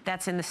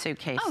 That's in the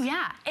suitcase. Oh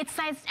yeah, it's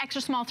sized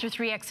extra small through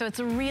 3X, so it's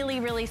really,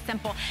 really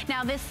simple.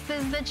 Now this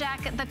is the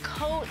jacket, the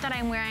coat that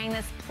I'm wearing,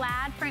 this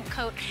plaid print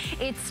coat.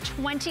 It's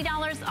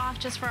 $20 off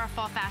just for our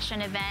fall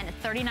fashion event.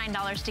 It's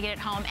 $39 to get it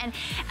home. And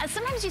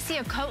sometimes you see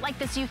a coat like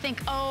this, you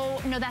think,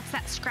 oh no, that's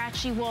that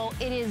scratchy wool.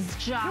 It is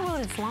just well,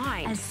 it's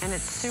lined and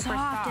it's super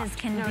soft as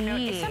can be.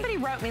 No. Somebody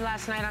wrote me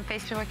last night on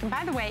Facebook, and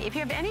by the way, if you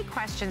have any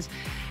questions,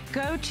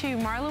 go to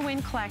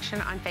MarlaWynne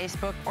Collection on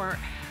Facebook or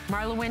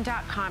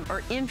MarlaWynne.com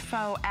or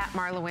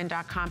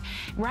info@MarlaWynne.com.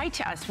 Write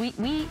to us.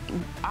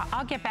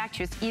 I'll get back to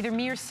you. It's either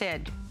me or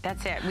Sid.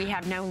 That's it. We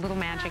have no little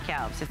magic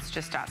elves. It's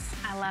just us.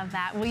 I love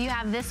that. Well, you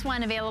have this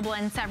one available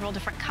in several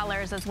different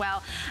colors as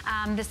well.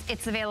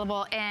 It's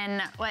available in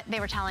what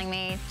they were telling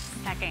me.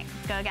 Second,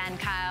 go again,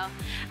 Kyle.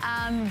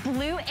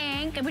 Blue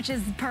ink, which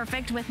is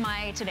perfect with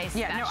my today's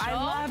special. Yeah, no, I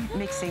love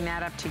mixing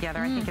that up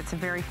together. I think it's a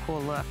very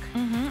cool look.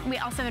 We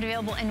also have it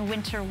available in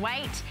winter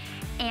white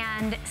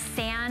and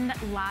sand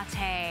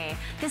latte.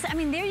 This, I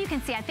mean, there you can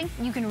see, I think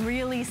you can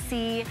really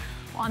see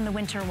on the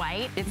winter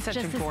white. It's such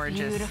a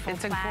gorgeous,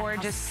 it's a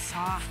gorgeous,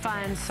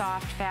 fun,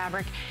 soft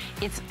fabric.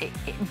 It's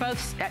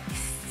both,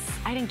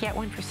 I didn't get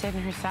one for Sid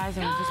in her size,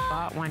 and I just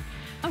bought one.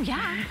 Oh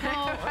yeah,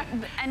 well,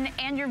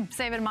 and you're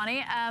saving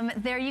money.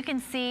 There you can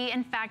see,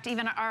 in fact,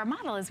 even our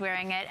model is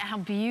wearing it, how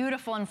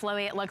beautiful and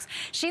flowy it looks.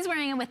 She's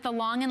wearing it with the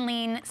long and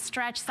lean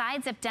stretch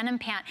side zip denim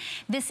pant.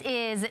 This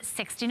is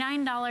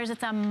 $69.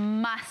 It's a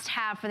must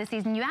have for the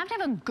season. You have to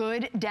have a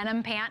good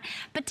denim pant,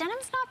 but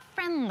denim's not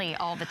friendly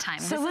all the time.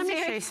 So let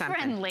me show you something.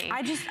 Friendly.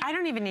 I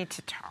don't even need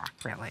to talk,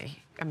 really.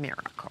 A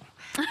miracle.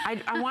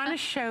 I want to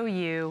show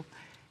you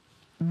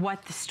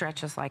what the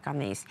stretch is like on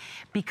these,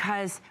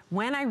 because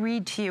when I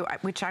read to you,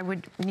 which I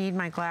would need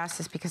my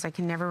glasses because I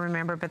can never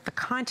remember, but the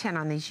content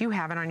on these, you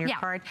have it on your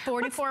card.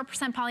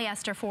 44%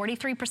 polyester,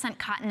 43%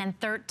 cotton, and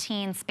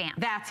 13 span.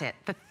 That's it,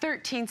 the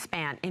 13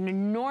 span. In a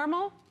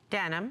normal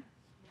denim,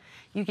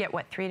 you get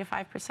what, 3 to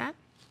 5%?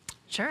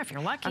 Sure, if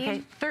you're lucky.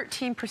 Okay,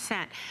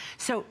 13%.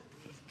 So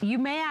you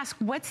may ask,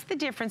 what's the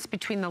difference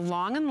between the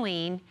long and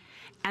lean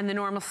and the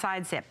normal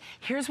side zip?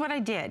 Here's what I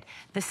did.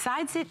 The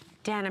side zip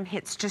denim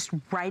hits just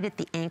right at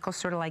the ankle,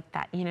 sort of like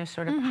that, you know,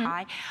 sort of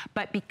high.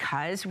 But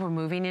because we're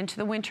moving into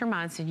the winter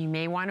months and you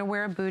may want to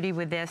wear a bootie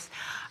with this,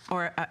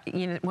 or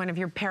you know, one of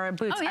your pair of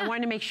boots, I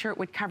wanted to make sure it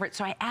would cover it.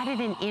 So I added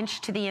an inch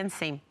to the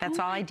inseam. That's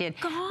all I did.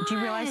 Do you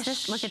realize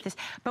this? Look at this.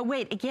 But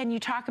wait, again, you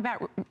talk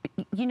about,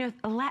 you know,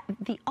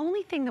 the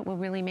only thing that will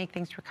really make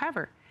things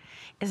recover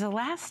is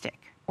elastic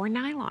or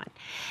nylon.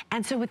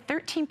 And so with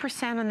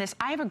 13% on this,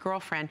 I have a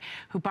girlfriend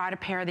who bought a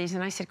pair of these,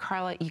 and I said,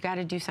 Carla, you got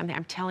to do something.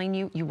 I'm telling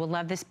you, you will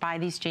love this. Buy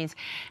these jeans.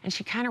 And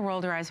she kind of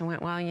rolled her eyes and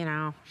went, well, you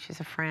know, she's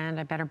a friend.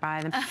 I better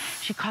buy them.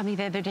 She called me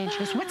the other day and she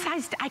goes, what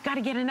size? I got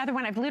to get another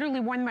one. I've literally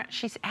worn them.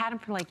 She's had them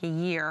for like a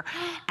year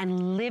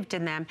and lived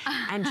in them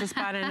and just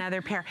bought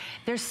another pair.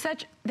 They're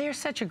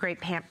such a great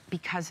pant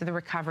because of the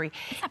recovery.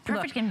 It's that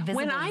perfect invisible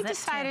when I zip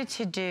decided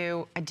to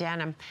do a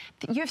denim,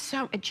 you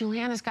have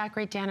Juliana's got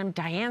great denim,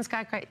 Diane's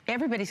got great,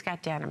 everybody's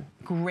got denim,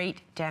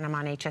 great denim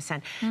on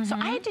HSN. So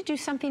I had to do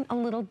something a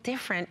little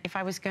different if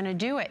I was gonna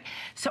do it.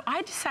 So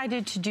I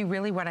decided to do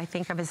really what I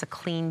think of as a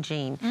clean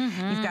jean.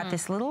 You've got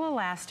this little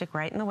elastic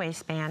right in the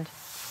waistband.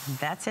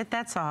 That's it,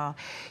 that's all.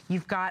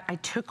 You've got, I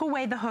took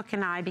away the hook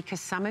and eye because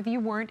some of you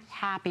weren't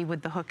happy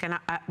with the hook and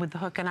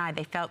eye.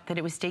 They felt that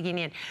it was digging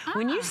in.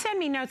 When you send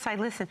me notes, I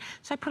listen.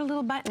 So I put a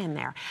little button in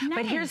there. Nice.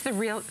 But here's the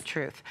real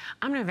truth.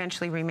 I'm gonna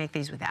eventually remake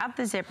these without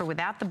the zipper,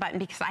 without the button,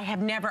 because I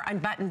have never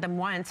unbuttoned them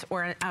once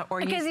or used the hook and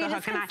eye. Because you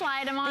just can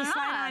slide them on They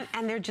slide on,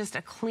 and they're just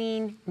a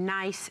clean,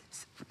 nice,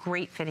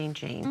 great fitting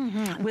jean.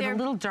 With a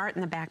little dart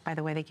in the back, by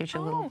the way, that gives you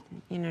a little,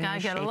 you know, gotta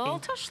get a little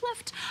tush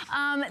lift.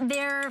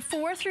 They're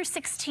 4 through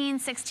 16,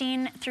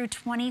 16 through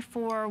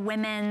 24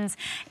 women's.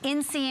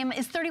 Inseam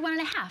is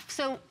 31.5.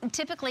 So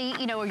typically,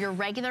 you know, your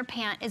regular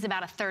pant is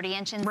about a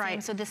 30-inch inseam.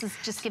 Right. So this is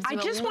just gives you I a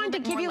little just wanted to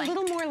bit give more you a length.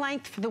 little more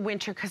length for the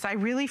winter because I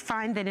really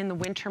find that in the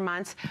winter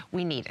months,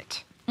 we need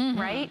it.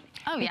 Right?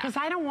 Oh, yeah. Because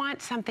I don't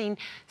want something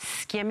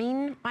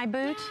skimming my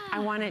boot. I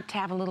want it to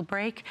have a little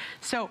break.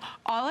 So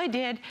all I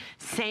did,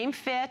 same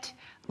fit,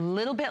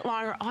 little bit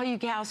longer. All you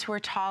gals who are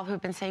tall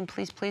who've been saying,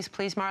 please, please,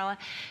 please, Marla,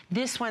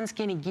 this one's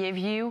gonna give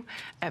you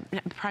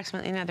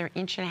approximately another 1.5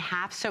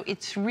 inches. So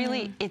it's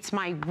really, it's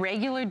my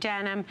regular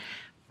denim.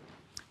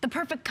 The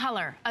perfect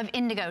color of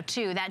indigo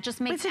too. That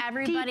just makes It's a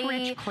everybody deep,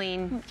 rich,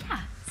 clean. Yeah,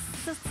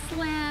 it's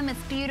slim, it's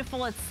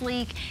beautiful, it's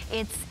sleek,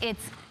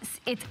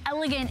 it's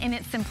elegant in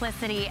its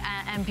simplicity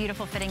and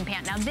beautiful fitting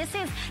pant. Now this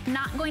is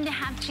not going to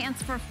have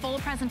chance for full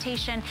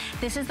presentation.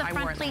 This is the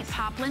front pleat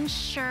poplin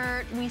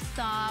shirt. We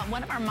saw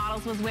one of our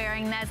models was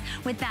wearing this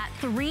with that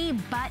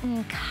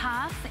 3-button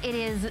cuff. It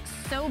is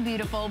so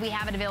beautiful. We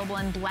have it available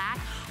in black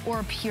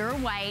or pure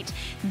white.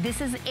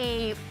 This is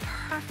a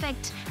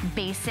perfect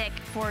basic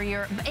for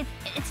your,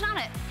 it's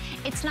not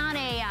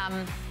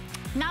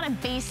a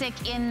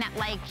basic in that,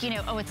 like, you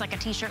know, oh, it's like a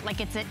t-shirt. Like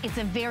it's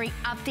a very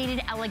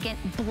updated, elegant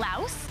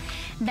blouse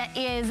that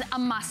is a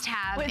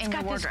must-have in your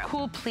wardrobe. It's got this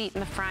cool pleat in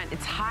the front.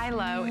 It's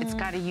high-low. It's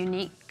got a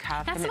unique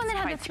cuff. That's the one that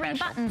had the 3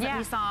 buttons that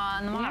we saw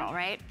on the model,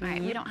 right? All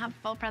right, we don't have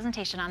full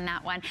presentation on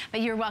that one,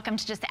 but you're welcome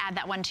to just add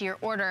that one to your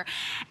order.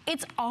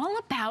 It's all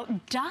about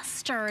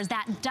dusters,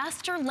 that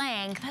duster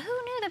length. Who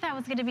knew that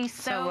was going to be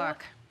so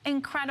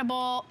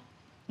incredible?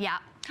 Yeah.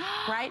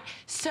 Right?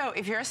 So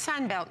if you're a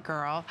Sunbelt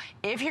girl,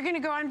 if you're gonna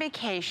go on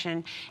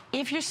vacation,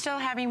 if you're still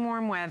having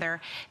warm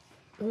weather,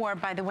 or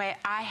by the way,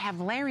 I have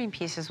layering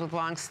pieces with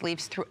long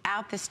sleeves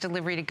throughout this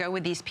delivery to go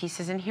with these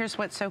pieces, and here's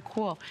what's so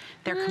cool.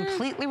 They're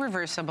completely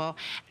reversible,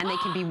 and they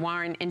can be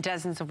worn in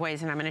dozens of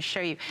ways, and I'm gonna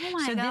show you. Oh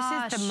my so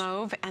gosh. this is the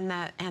mauve and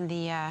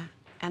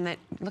the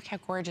look how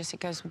gorgeous it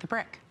goes with the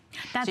brick.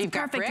 That's so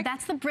perfect.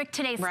 That's the Brick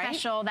Today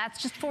special. That's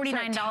just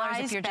 $49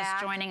 if you're just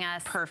joining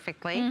us.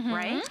 Perfectly,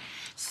 right?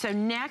 So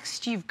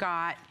next you've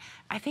got,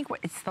 I think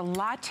it's the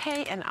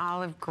latte and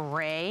olive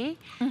gray.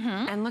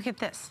 And look at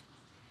this.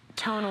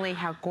 Tonally,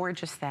 how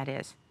gorgeous that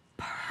is.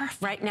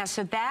 Perfect. Right, now,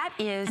 so that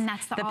is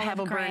the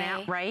pebble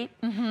burnout, right?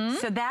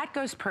 So that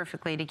goes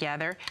perfectly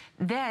together.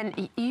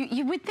 Then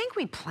you would think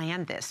we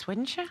planned this,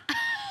 wouldn't you?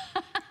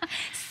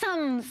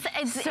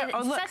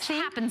 Such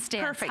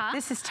happenstance. Perfect. Huh?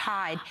 This is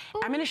tied.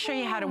 I'm going to show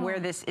you how to wear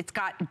this. It's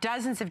got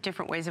dozens of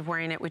different ways of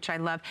wearing it, which I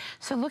love.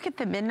 So look at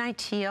the midnight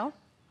teal.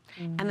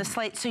 And the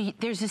slate, so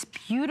there's this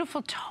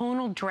beautiful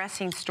tonal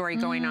dressing story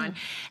going on.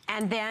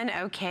 And then,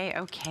 okay,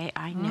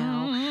 I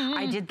know.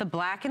 I did the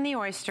black and the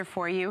oyster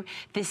for you.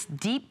 This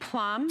deep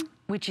plum,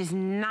 which is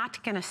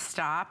not gonna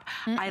stop.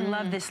 I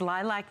love this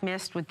lilac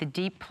mist with the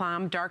deep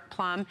plum, dark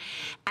plum.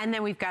 And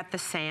then we've got the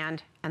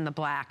sand and the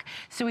black.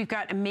 So we've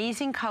got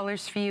amazing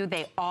colors for you.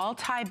 They all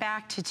tie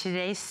back to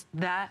today's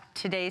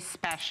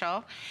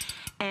special.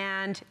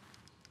 And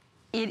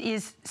it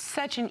is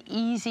such an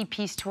easy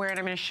piece to wear, and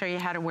I'm going to show you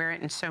how to wear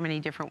it in so many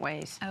different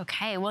ways.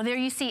 Okay, well there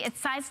you see,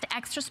 it's sized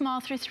extra small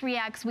through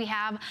 3X. We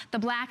have the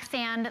black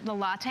sand, the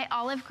latte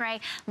olive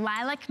gray,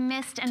 lilac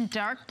mist, and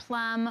dark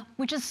plum,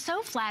 which is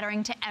so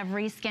flattering to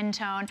every skin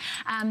tone.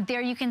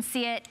 There you can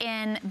see it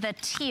in the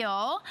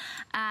teal,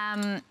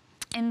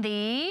 in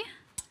the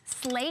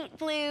slate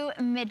blue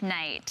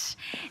midnight,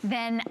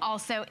 then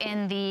also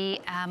in the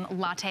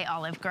latte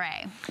olive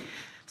gray.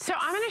 So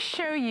I'm going to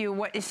show you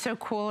what is so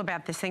cool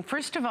about this thing.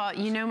 First of all,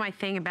 you know my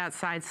thing about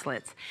side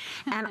slits.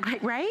 And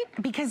right?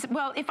 Because,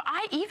 well,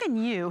 even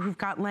you who've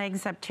got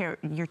legs up to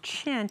your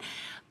chin,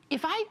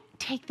 if I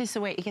take this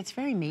away, it gets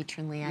very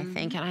matronly, I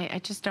think, and I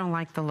just don't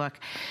like the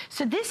look.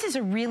 So this is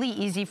a really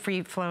easy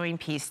free-flowing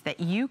piece that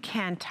you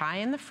can tie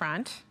in the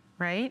front,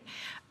 right?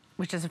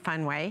 Which is a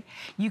fun way.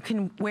 You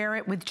can wear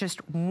it with just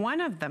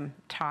one of them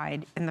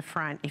tied in the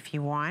front if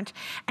you want.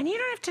 And you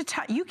don't have to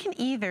tie, you can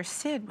either,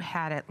 Sid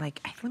had it like,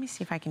 let me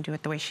see if I can do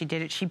it the way she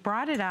did it. She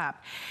brought it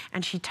up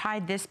and she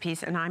tied this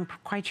piece, and I'm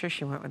quite sure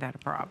she went without a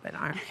bra, but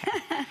okay.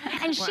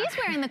 And she's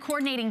wearing the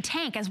coordinating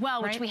tank as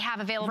well, which we have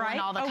available in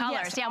all the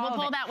colors. Yes, yeah, we'll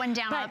pull that one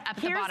down up at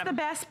the bottom. Here's the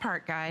best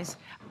part, guys.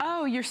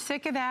 Oh, you're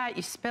sick of that,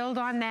 you spilled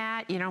on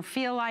that, you don't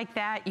feel like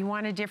that, you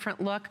want a different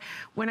look.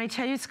 When I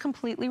tell you it's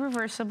completely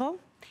reversible,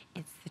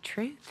 it's the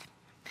truth.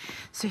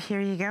 So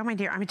here you go, my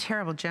dear. I'm a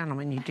terrible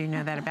gentleman. You do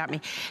know that about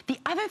me. The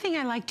other thing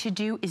I like to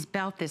do is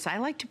belt this. I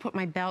like to put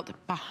my belt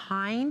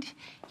behind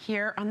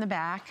here on the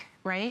back,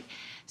 right?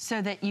 So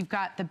that you've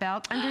got the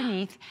belt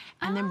underneath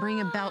and then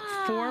bring a belt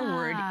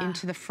forward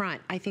into the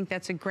front. I think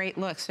that's a great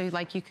look. So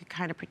like you could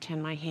kind of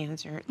pretend my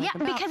hands are like a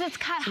belt. Because it's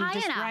cut high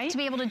enough to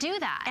be able to do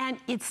that. And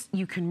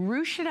you can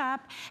ruche it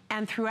up,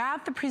 and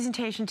throughout the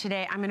presentation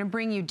today, I'm gonna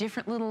bring you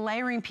different little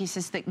layering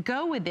pieces that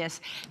go with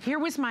this. Here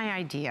was my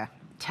idea.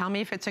 Tell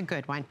me if it's a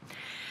good one.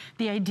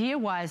 The idea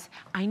was,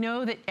 I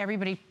know that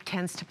everybody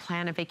tends to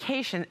plan a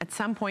vacation at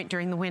some point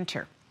during the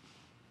winter.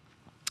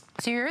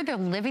 So you're either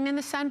living in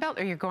the Sun Belt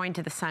or you're going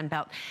to the Sun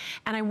Belt.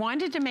 And I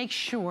wanted to make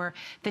sure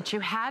that you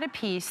had a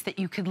piece that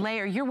you could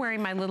layer. You're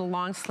wearing my little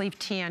long sleeve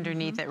tee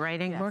underneath it, right,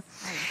 Ingeborg?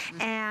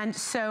 Yes. And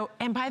so,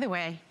 and by the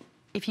way,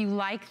 if you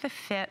like the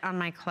fit on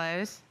my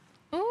clothes,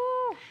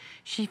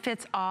 she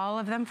fits all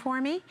of them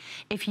for me.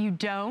 If you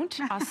don't,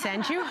 I'll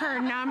send you her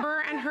number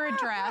and her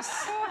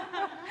address.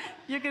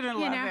 You're gonna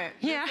love it.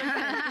 Yeah.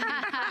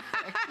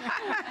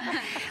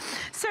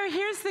 So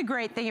here's the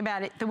great thing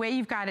about it. The way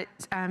you've got it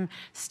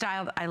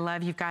styled, I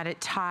love. You've got it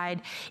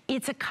tied.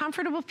 It's a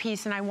comfortable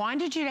piece, and I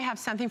wanted you to have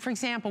something. For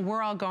example,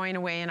 we're all going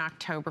away in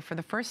October for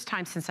the first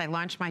time since I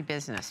launched my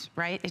business,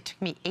 right? It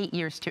took me 8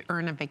 years to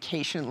earn a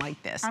vacation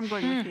like this. I'm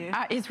going with you.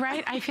 It's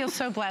right. I feel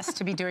so blessed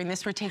to be doing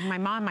this. We're taking my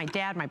mom, my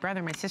dad, my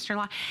brother, my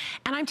sister-in-law,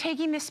 and I'm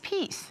taking this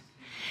piece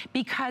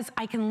because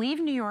I can leave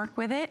New York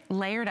with it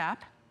layered up.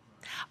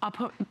 I'll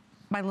put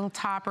my little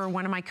top or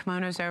one of my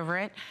kimonos over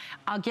it.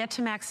 I'll get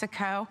to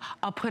Mexico.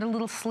 I'll put a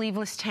little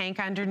sleeveless tank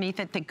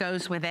underneath it that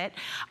goes with it.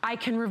 I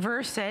can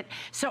reverse it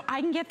so I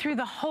can get through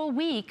the whole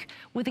week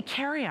with a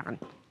carry-on.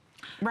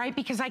 Right,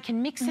 because I can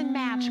mix and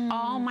match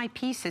all my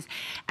pieces.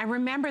 And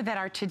remember that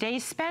our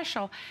today's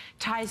special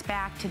ties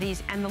back to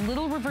these, and the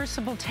little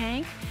reversible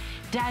tank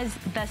does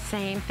the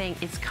same thing.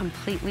 It's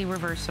completely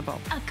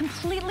reversible. A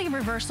completely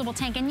reversible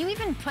tank, and you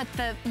even put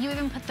the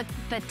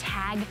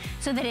tag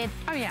so that it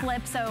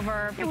flips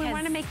over. Yeah, we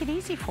want to make it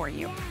easy for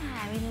you.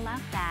 Yeah, we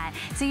love that.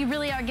 So you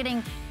really are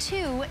getting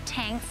 2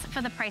 tanks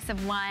for the price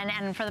of one,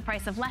 and for the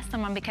price of less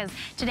than one, because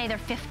today they're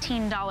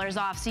 $15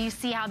 off. So you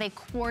see how they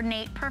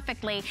coordinate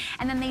perfectly,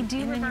 and then they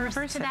do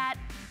reverse to that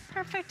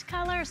perfect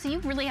color. So you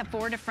really have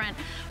four different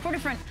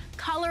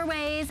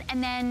colorways,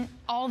 and then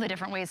all the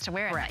different ways to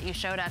wear it that you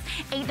showed us.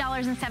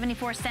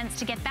 $8.74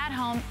 to get that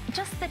home.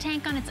 Just the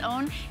tank on its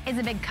own is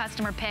a big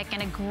customer pick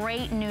and a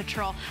great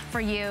neutral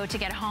for you to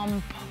get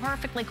home,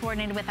 perfectly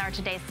coordinated with our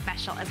today's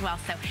special as well.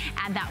 So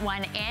add that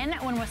one in,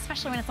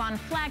 especially when it's on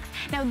flex.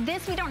 Now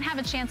this, we don't have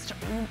a chance to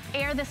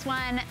air this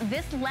one.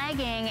 This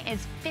legging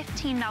is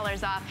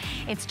 $15 off.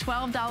 It's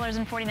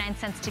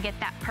 $12.49 to get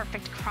that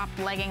perfect crop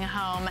legging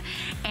home.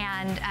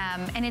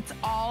 And it's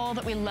all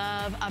that we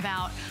love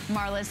about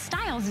Marla's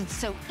styles. It's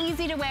so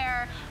easy to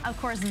wear, of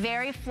course,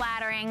 very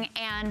flattering,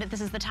 and this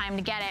is the time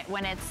to get it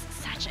when it's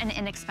such an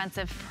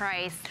inexpensive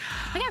price.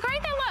 Look how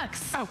great that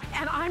looks. Oh,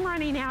 and I'm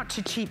running out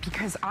to cheap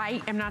because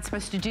I am not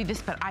supposed to do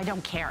this, but I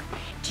don't care.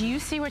 Do you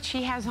see what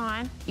she has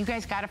on? You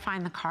guys got to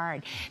find the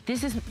card.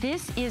 This is a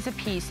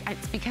piece.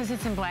 It's because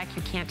it's in black,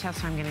 you can't tell,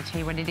 so I'm going to tell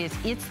you what it is.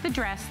 It's the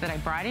dress that I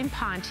brought in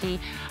Ponte.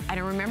 I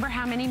don't remember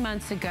how many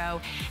months ago,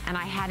 and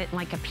I had it in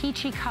like a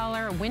peachy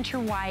color, a winter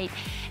white.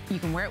 You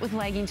can wear it with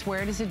leggings,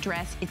 wear it as a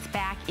dress. It's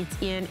back, it's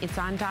in, it's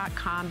on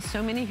 .com.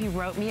 So many of you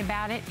wrote me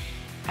about it.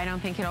 I don't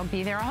think it'll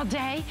be there all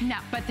day. No.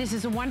 But this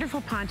is a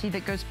wonderful Ponte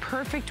that goes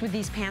perfect with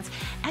these pants.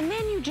 And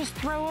then you just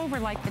throw over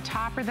like the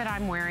topper that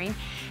I'm wearing,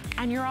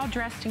 and you're all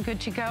dressed and good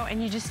to go,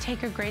 and you just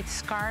take a great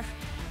scarf,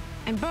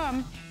 and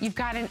boom, you've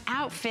got an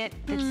outfit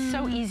that's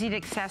so easy to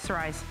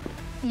accessorize.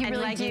 You and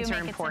really leggings do are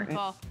make important. it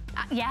simple.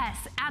 Yes,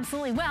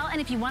 absolutely. Well,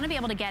 and if you want to be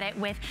able to get it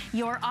with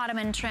your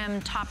ottoman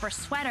trim top or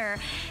sweater,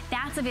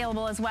 that's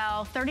available as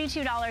well.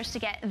 $32 to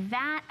get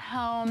that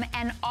home,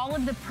 and all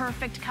of the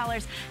perfect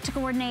colors to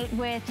coordinate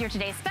with your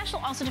today's special,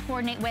 also to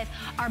coordinate with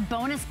our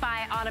bonus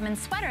buy ottoman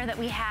sweater that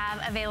we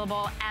have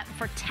available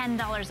for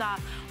 $10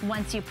 off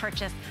once you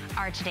purchase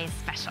our today's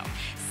special.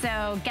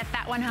 So get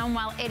that one home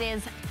while it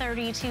is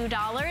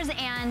 $32,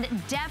 and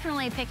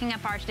definitely picking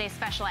up our today's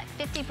special at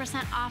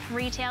 50% off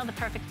retail, the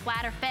perfect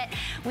flatter fit.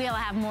 We'll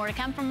have more to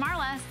come from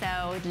Marla,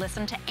 so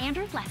listen to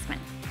Andrew Lessman.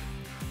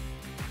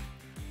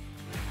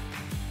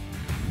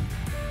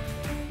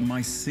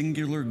 My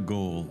singular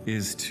goal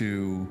is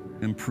to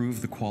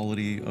improve the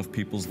quality of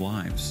people's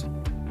lives.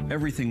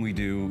 Everything we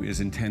do is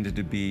intended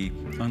to be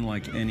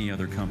unlike any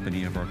other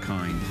company of our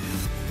kind.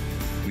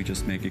 We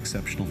just make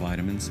exceptional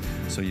vitamins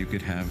so you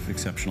could have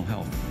exceptional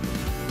health.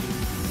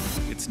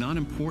 It's not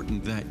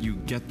important that you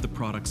get the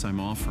products I'm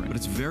offering, but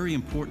it's very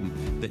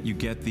important that you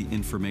get the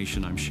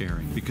information I'm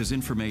sharing, because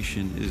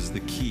information is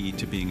the key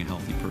to being a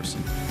healthy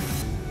person.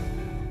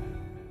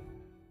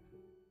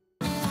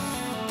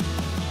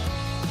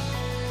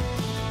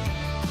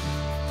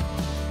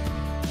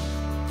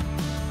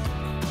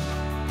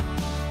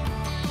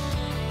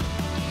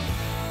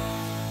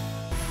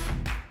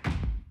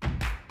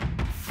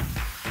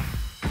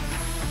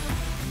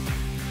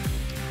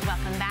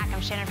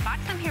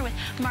 I'm here with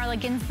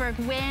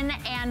MarlaWynne,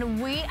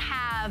 and we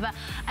have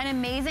an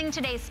amazing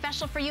today's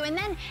special for you, and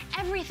then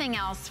everything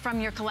else from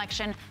your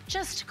collection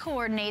just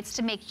coordinates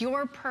to make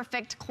your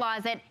perfect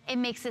closet. It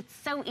makes it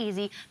so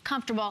easy,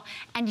 comfortable,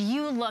 and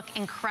you look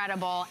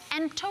incredible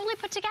and totally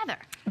put together.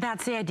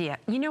 That's the idea.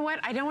 You know what?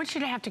 I don't want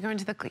you to have to go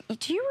into the...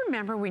 Do you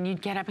remember when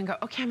you'd get up and go,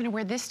 okay, I'm going to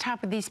wear this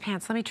top with these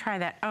pants. Let me try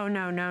that. Oh,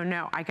 no, no,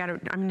 no. I'm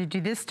going to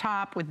do this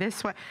top with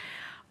this one.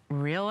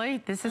 Really?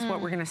 This is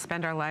what we're going to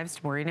spend our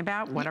lives worrying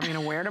about? What I'm going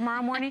to wear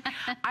tomorrow morning?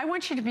 I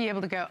want you to be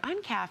able to go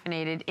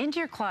uncaffeinated into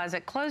your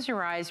closet, close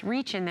your eyes,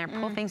 reach in there,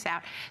 pull things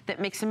out that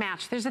mix and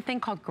match. There's a thing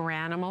called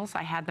granimals.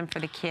 I had them for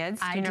the kids.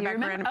 Do you know about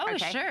remember. Oh,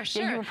 okay. Sure,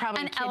 sure. Yeah, you were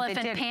probably an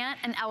elephant pant,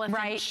 an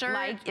elephant shirt.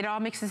 Like it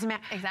all mixes and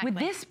matches. Exactly. With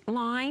this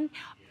line,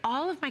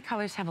 all of my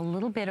colors have a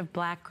little bit of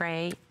black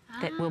gray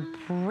that will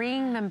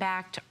bring them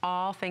back to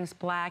all things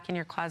black in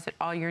your closet,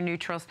 all your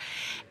neutrals.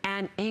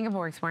 And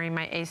Ingeborg's wearing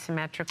my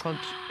asymmetrical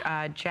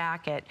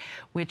jacket,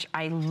 which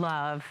I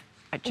love.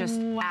 I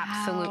just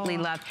absolutely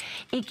love.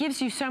 It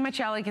gives you so much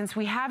elegance.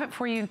 We have it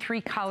for you in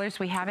 3 colors.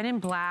 We have it in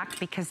black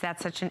because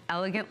that's such an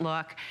elegant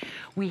look.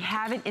 We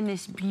have it in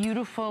this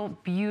beautiful,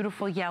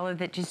 beautiful yellow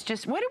that is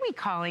just, what are we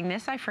calling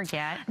this? I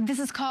forget. This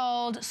is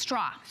called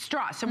straw.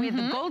 Straw. So we have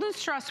the golden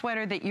straw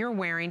sweater that you're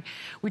wearing,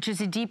 which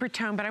is a deeper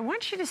tone, but I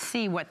want you to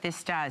see what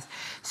this does.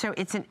 So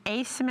it's an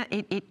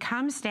asymmetrical, it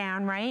comes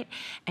down, right?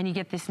 And you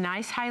get this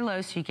nice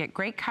high-low, so you get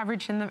great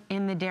coverage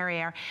in the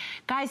derriere.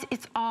 Guys,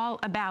 it's all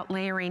about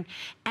layering.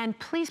 And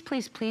please,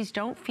 please, please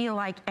don't feel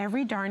like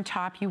every darn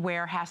top you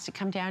wear has to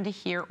come down to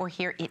here or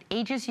here. It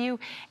ages you,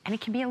 and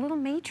it can be a little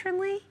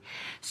matronly.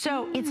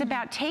 So it's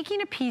about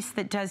taking a piece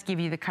that does give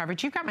you the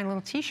coverage. You've got my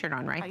little t-shirt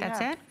on, right?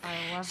 That's it?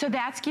 I love so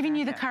that's giving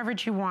you the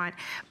coverage you want.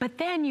 But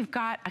then you've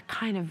got a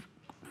kind of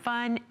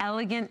fun,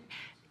 elegant,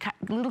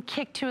 little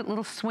kick to it,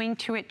 little swing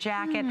to it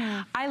jacket.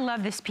 I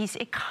love this piece.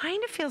 It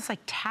kind of feels like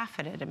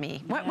taffeta to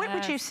me. What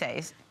would you say?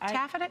 Is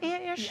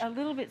taffeta-ish? A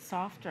little bit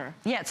softer.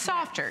 Yeah, it's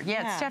softer.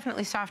 Yeah, it's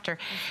definitely softer.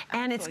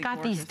 And it's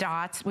got these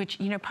dots, which,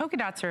 you know, polka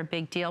dots are a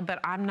big deal, but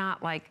I'm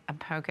not like a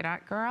polka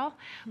dot girl.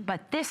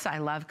 But this I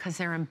love because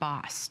they're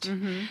embossed.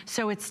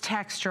 So it's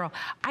textural.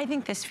 I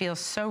think this feels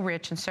so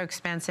rich and so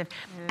expensive.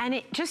 And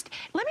it just,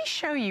 let me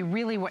show you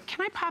really what,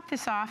 can I pop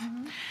this off?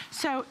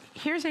 So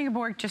here's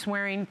Ingeborg just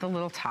wearing the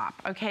little top,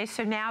 okay?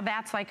 So now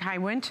that's like, I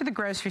went to the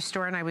grocery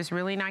store and I was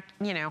really not,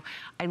 you know,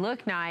 I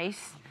look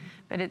nice,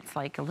 but it's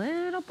like a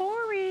little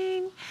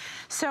boring.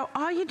 So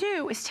all you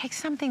do is take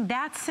something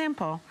that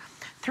simple,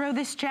 throw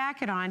this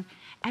jacket on,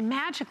 and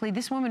magically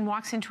this woman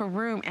walks into a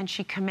room and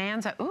she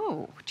commands a,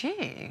 ooh,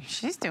 gee,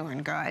 she's doing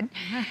good.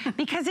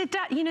 Because it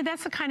does, you know,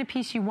 that's the kind of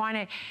piece you want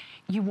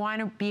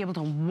to be able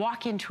to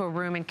walk into a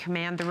room and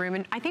command the room.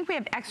 And I think we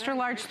have extra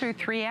large through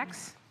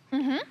 3X.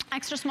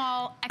 Extra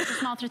small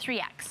through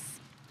 3X.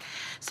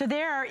 So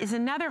there is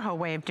another whole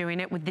way of doing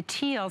it with the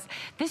teals.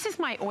 This is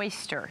my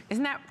oyster.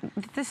 Isn't that,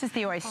 this is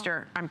the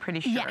oyster, I'm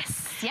pretty sure.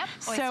 Yes, yep,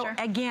 oyster. So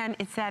again,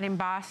 it's that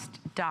embossed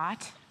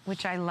dot,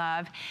 which I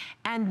love.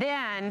 And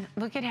then,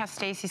 look at how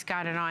Stacy's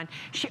got it on.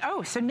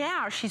 So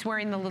now she's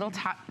wearing the little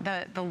top,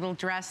 the little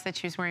dress that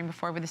she was wearing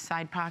before with the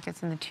side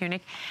pockets and the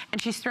tunic. And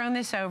she's thrown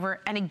this over,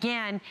 and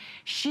again,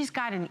 she's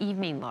got an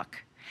evening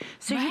look.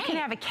 So you can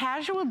have a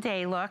casual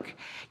day look,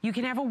 you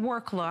can have a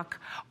work look,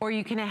 or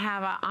you can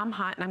have a I'm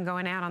hot and I'm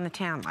going out on the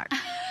town look.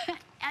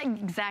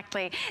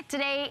 Exactly.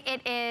 Today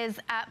it is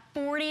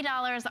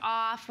 $40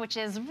 off, which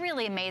is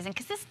really amazing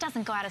because this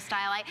doesn't go out of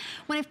style.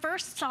 When I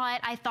first saw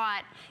it, I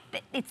thought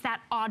that it's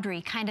that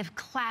Audrey kind of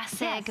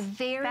classic,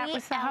 very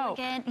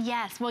elegant.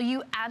 Yes, well,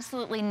 you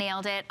absolutely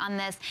nailed it on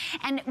this.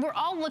 And we're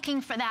all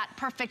looking for that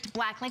perfect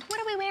black. Like, what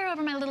do we wear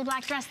over my little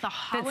black dress? The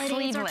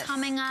holidays are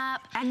coming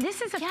up. And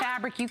this is a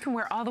fabric you can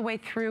wear all the way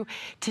through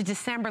to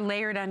December,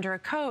 layered under a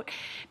coat,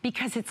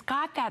 because it's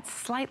got that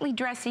slightly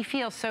dressy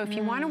feel. So if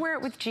you want to wear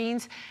it with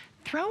jeans,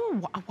 throw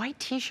a white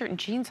t-shirt and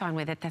jeans on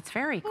with it. That's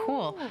very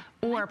cool.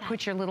 Or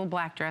put your little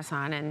black dress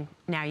on and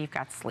now you've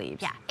got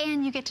sleeves. Yeah,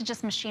 and you get to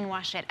just machine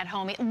wash it at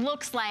home. It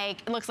looks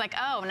like,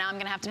 oh, now I'm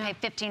gonna have to pay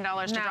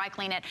 $15 to dry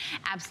clean it.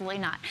 Absolutely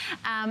not.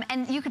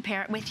 And you could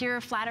pair it with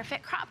your flatter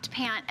fit cropped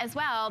pant as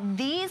well.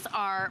 These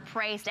are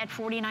priced at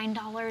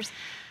 $49.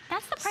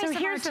 That's the price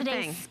of our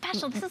today's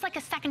special. This is like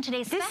a second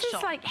today's special. This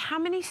is like, how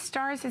many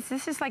stars is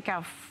this? Is like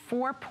a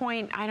 4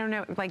 point, I don't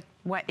know, like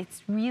what?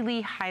 It's really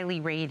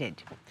highly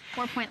rated.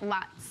 4 point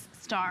lots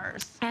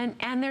stars.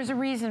 And there's a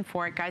reason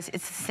for it, guys.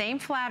 It's the same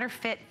flatter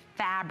fit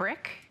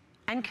fabric,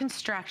 and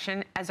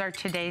construction as our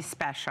today's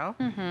special.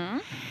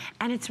 And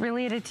it's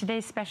really at a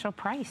today's special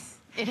price.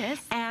 It is.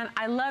 And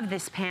I love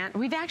this pant.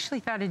 We've actually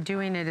thought of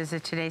doing it as a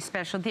today's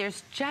special.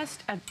 There's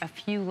just a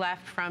few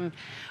left from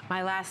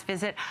my last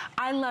visit.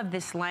 I love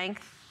this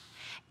length.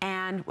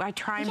 And I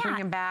try and bring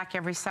them back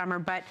every summer,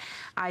 but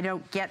I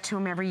don't get to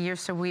them every year,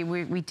 so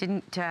we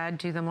didn't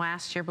do them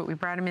last year, but we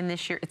brought them in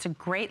this year. It's a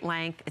great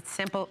length. It's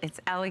simple. It's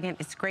elegant.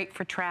 It's great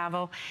for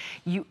travel.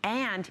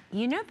 And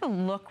you know the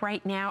look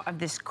right now of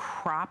this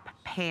crop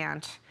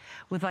pant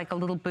with like a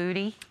little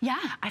booty? Yeah.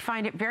 I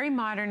find it very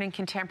modern and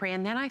contemporary.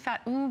 And then I thought,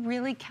 ooh,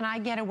 really, can I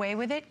get away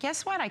with it?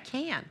 Guess what? I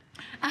can.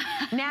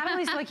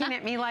 Natalie's looking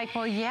at me like,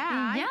 well,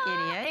 yeah,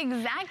 idiot.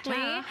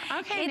 Exactly.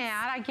 Okay,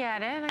 Nat, I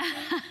get it.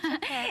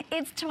 Okay.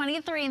 It's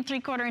 23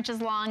 3/4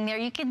 inches long there.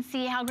 You can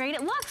see how great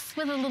it looks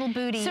with a little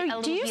booty, so a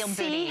little do you heel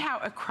see booty. how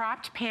a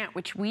cropped pant,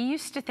 which we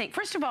used to think,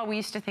 first of all, we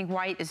used to think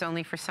white is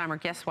only for summer.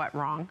 Guess what?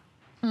 Wrong.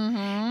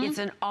 It's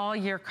an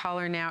all-year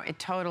color now. It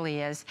totally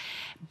is.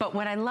 But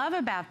what I love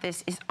about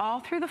this is all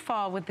through the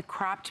fall with the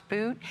cropped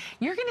boot,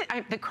 you're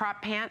gonna, the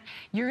crop pant,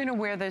 you're gonna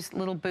wear those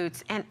little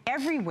boots. And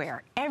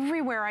everywhere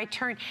I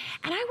turn,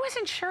 and I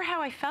wasn't sure how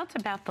I felt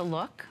about the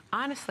look.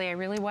 Honestly, I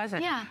really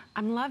wasn't. Yeah.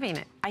 I'm loving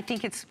it. I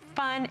think it's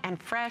fun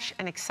and fresh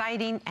and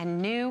exciting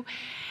and new,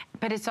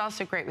 but it's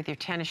also great with your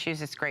tennis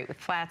shoes. It's great with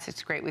flats.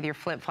 It's great with your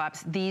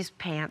flip-flops. These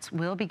pants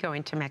will be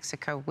going to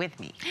Mexico with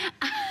me.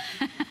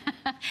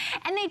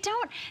 And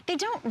they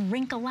don't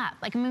wrinkle up.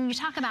 Like when you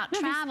talk about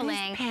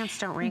traveling, these pants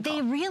don't wrinkle.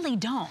 They really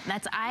don't.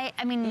 I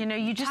mean, you know,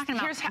 you just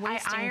here's how I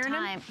iron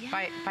them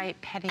by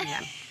petting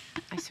them.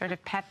 I sort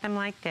of pet them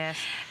like this.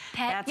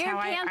 That's how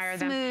I iron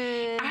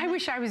them. I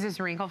wish I was as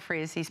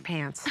wrinkle-free as these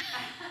pants.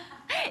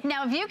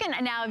 Now, if you can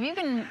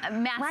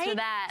master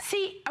that.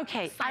 See,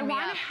 okay, I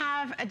want to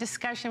have a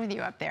discussion with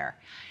you up there.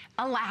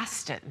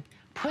 Elastin.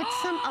 Put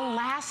some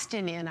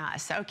elastin in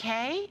us,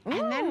 okay? Ooh.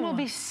 And then we'll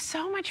be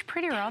so much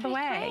prettier all the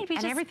way.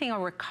 And everything will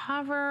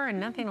recover and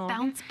nothing will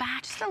bounce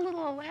back. Just a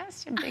little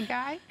elastin, big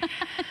guy.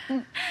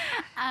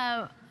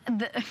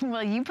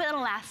 Well, you put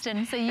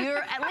elastin, so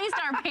you're at least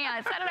our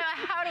pants. I don't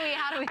know, how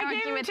do we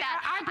argue with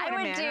that? I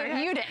would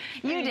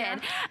do. You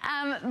did.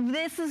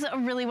 This is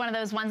really one of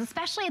those ones,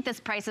 especially at this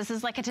price. This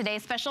is like a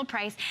today's special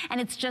price, and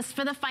it's just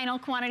for the final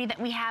quantity that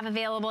we have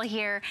available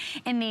here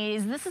in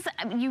these. This is,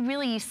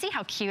 you see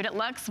how cute it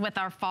looks with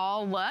our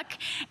fall look.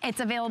 It's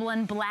available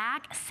in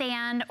black,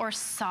 sand, or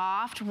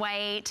soft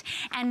white.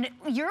 And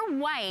your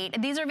white,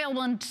 these are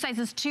available in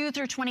sizes 2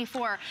 through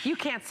 24. You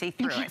can't see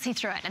through it. You can't see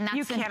through it, and that's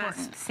important. You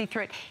cannot see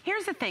through it.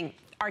 Here's the thing.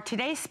 Our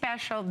today's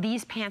special,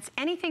 these pants,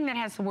 anything that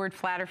has the word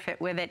flat or fit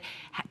with it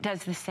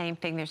does the same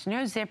thing. There's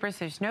no zippers,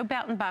 there's no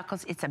belt and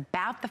buckles. It's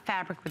about the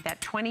fabric with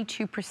that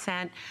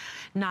 22%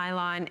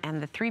 nylon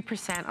and the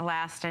 3%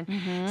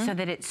 elastin so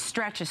that it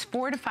stretches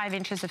 4 to 5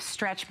 inches of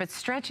stretch, but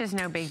stretch is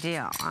no big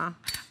deal.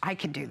 I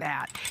could do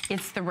that.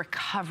 It's the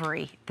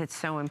recovery that's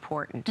so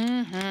important.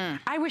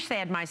 I wish they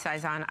had my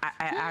size on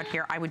out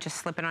here. I would just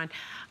slip it on.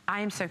 I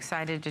am so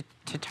excited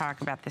to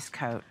talk about this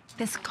coat.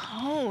 This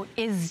coat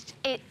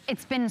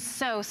it's been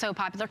so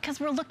popular because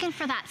we're looking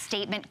for that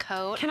statement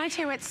coat. Can I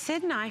tell you what,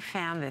 Sid and I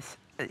found this,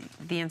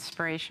 the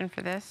inspiration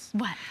for this.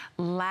 What?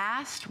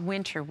 Last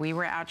winter, we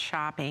were out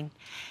shopping,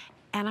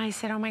 and I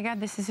said, oh my God,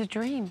 this is a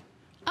dream.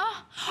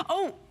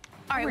 Oh.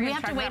 All right, we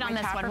have to wait on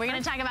this one. We're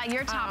going to talk about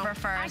your topper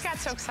first. I got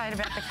so excited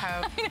about the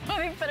coat. I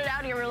know, we put it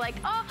out here. We're like,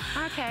 oh.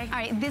 Okay. All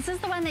right, this is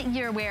the one that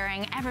you're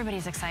wearing.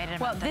 Everybody's excited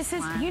about this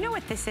one. Well, you know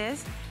what this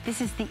is? This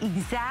is the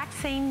exact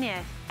same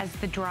knit as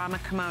the drama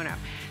kimono.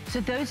 So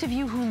those of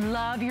you who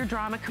love your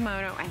drama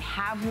kimono and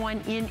have one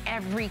in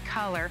every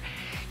color,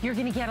 you're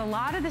going to get a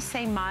lot of the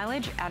same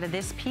mileage out of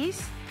this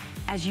piece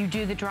as you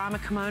do the drama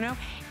kimono.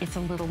 It's a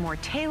little more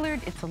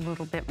tailored. It's a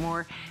little bit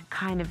more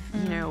kind of,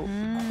 you know,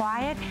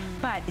 quiet,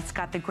 but it's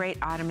got the great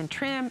ottoman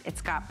trim.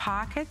 It's got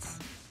pockets.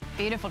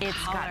 Beautiful colors,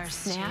 got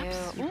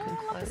snaps. Too. You can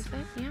close it.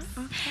 Yeah.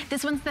 Okay.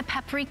 This one's the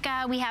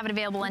paprika. We have it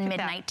available in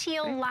midnight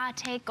teal,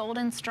 latte,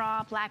 golden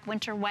straw, black,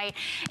 winter white.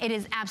 It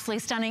is absolutely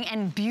stunning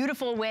and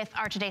beautiful with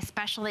our today's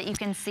special that you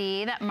can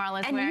see that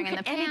Marla's wearing in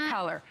the pant. Any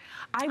color.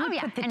 I would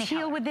put the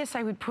teal with this.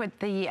 I would put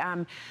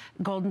the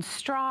golden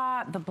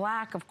straw, the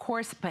black, of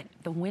course, but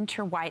the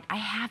winter white. I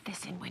have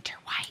this in winter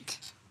white.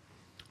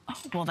 Oh,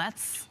 well,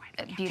 that's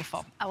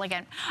beautiful,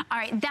 elegant. All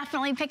right,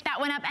 definitely pick that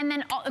one up. And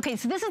then, okay,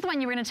 so this is the one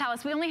you were going to tell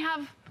us. We only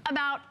have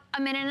about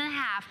a minute and a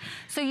half.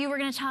 So you were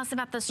going to tell us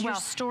about this, your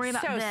story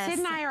about this. So Sid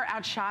and I are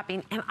out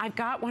shopping, and I've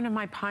got one of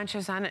my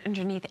ponchos on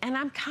underneath, and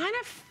I'm kind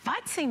of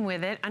futzing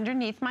with it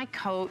underneath my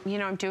coat. You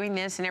know, I'm doing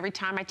this, and every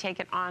time I take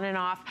it on and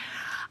off,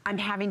 I'm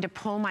having to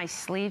pull my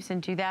sleeves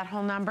and do that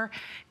whole number.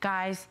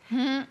 Guys,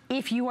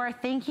 if you are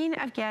thinking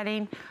of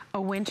getting a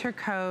winter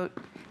coat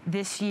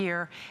this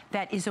year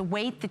that is a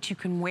weight that you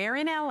can wear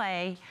in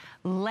LA,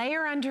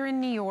 layer under in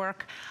New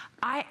York,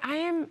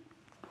 I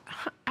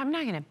I'm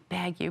not gonna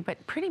beg you,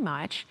 but pretty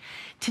much,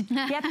 to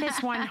get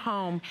this one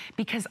home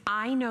because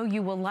I know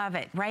you will love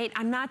it, right?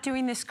 I'm not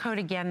doing this coat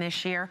again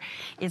this year.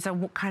 It's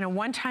a kind of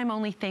one-time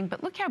only thing,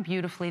 but look how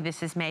beautifully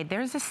this is made.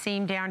 There's a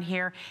seam down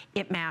here,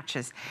 it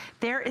matches.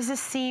 There is a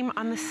seam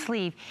on the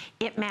sleeve,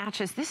 it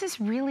matches. This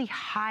is really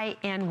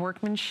high-end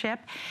workmanship.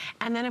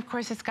 And then of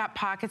course it's got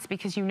pockets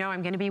because you know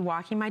I'm gonna be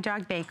walking my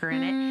dog Baker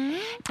in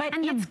it. But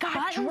and it's the got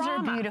buttons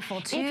drama. are beautiful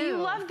too. If you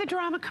love the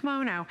drama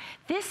kimono,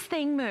 this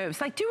thing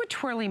moves. Like, do a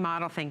twirly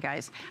model thing,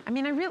 guys. I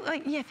mean, I really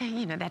like, yeah,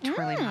 you know, that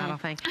twirly model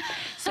thing.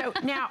 So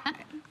now,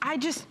 I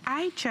just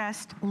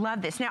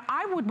love this. Now,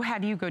 I would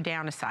have you go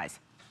down a size.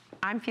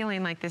 I'm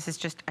feeling like this is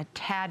just a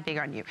tad big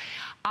on you.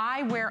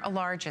 I wear a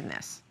large in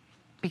this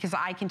because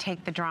I can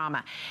take the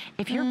drama.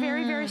 If you're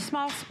very, very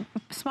small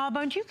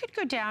boned, you could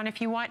go down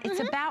if you want. It's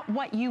about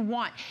what you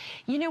want.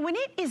 You know, when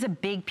it is a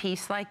big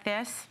piece like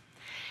this,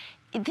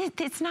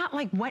 it's not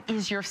like what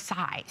is your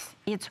size.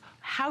 It's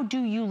how do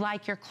you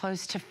like your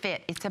clothes to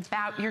fit. It's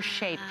about your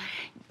shape.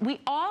 We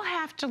all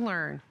have to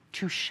learn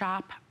to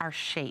shop our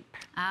shape,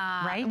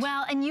 right?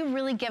 Well, and you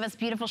really give us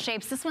beautiful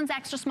shapes. This one's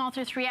extra small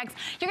through 3X.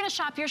 You're gonna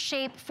shop your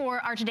shape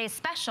for our today's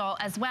special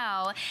as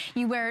well.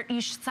 You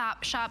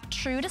shop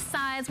true to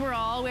size. We're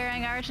all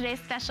wearing our today's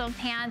special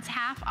pants,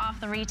 half off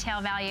the retail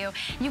value.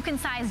 You can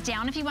size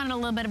down if you wanted a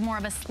little bit more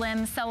of a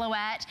slim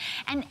silhouette.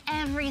 And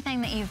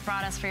everything that you've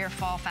brought us for your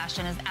fall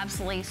fashion is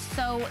absolutely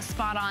so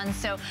spot on.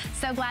 So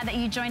glad that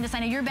you joined us.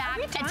 I know you're back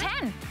at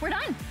 10. We're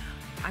done.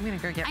 I'm gonna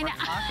go get more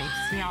coffee.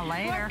 See y'all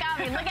later. More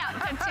coffee. Look out.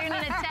 Tune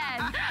in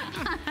at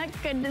 10.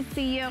 Good to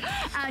see you.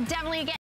 Definitely again.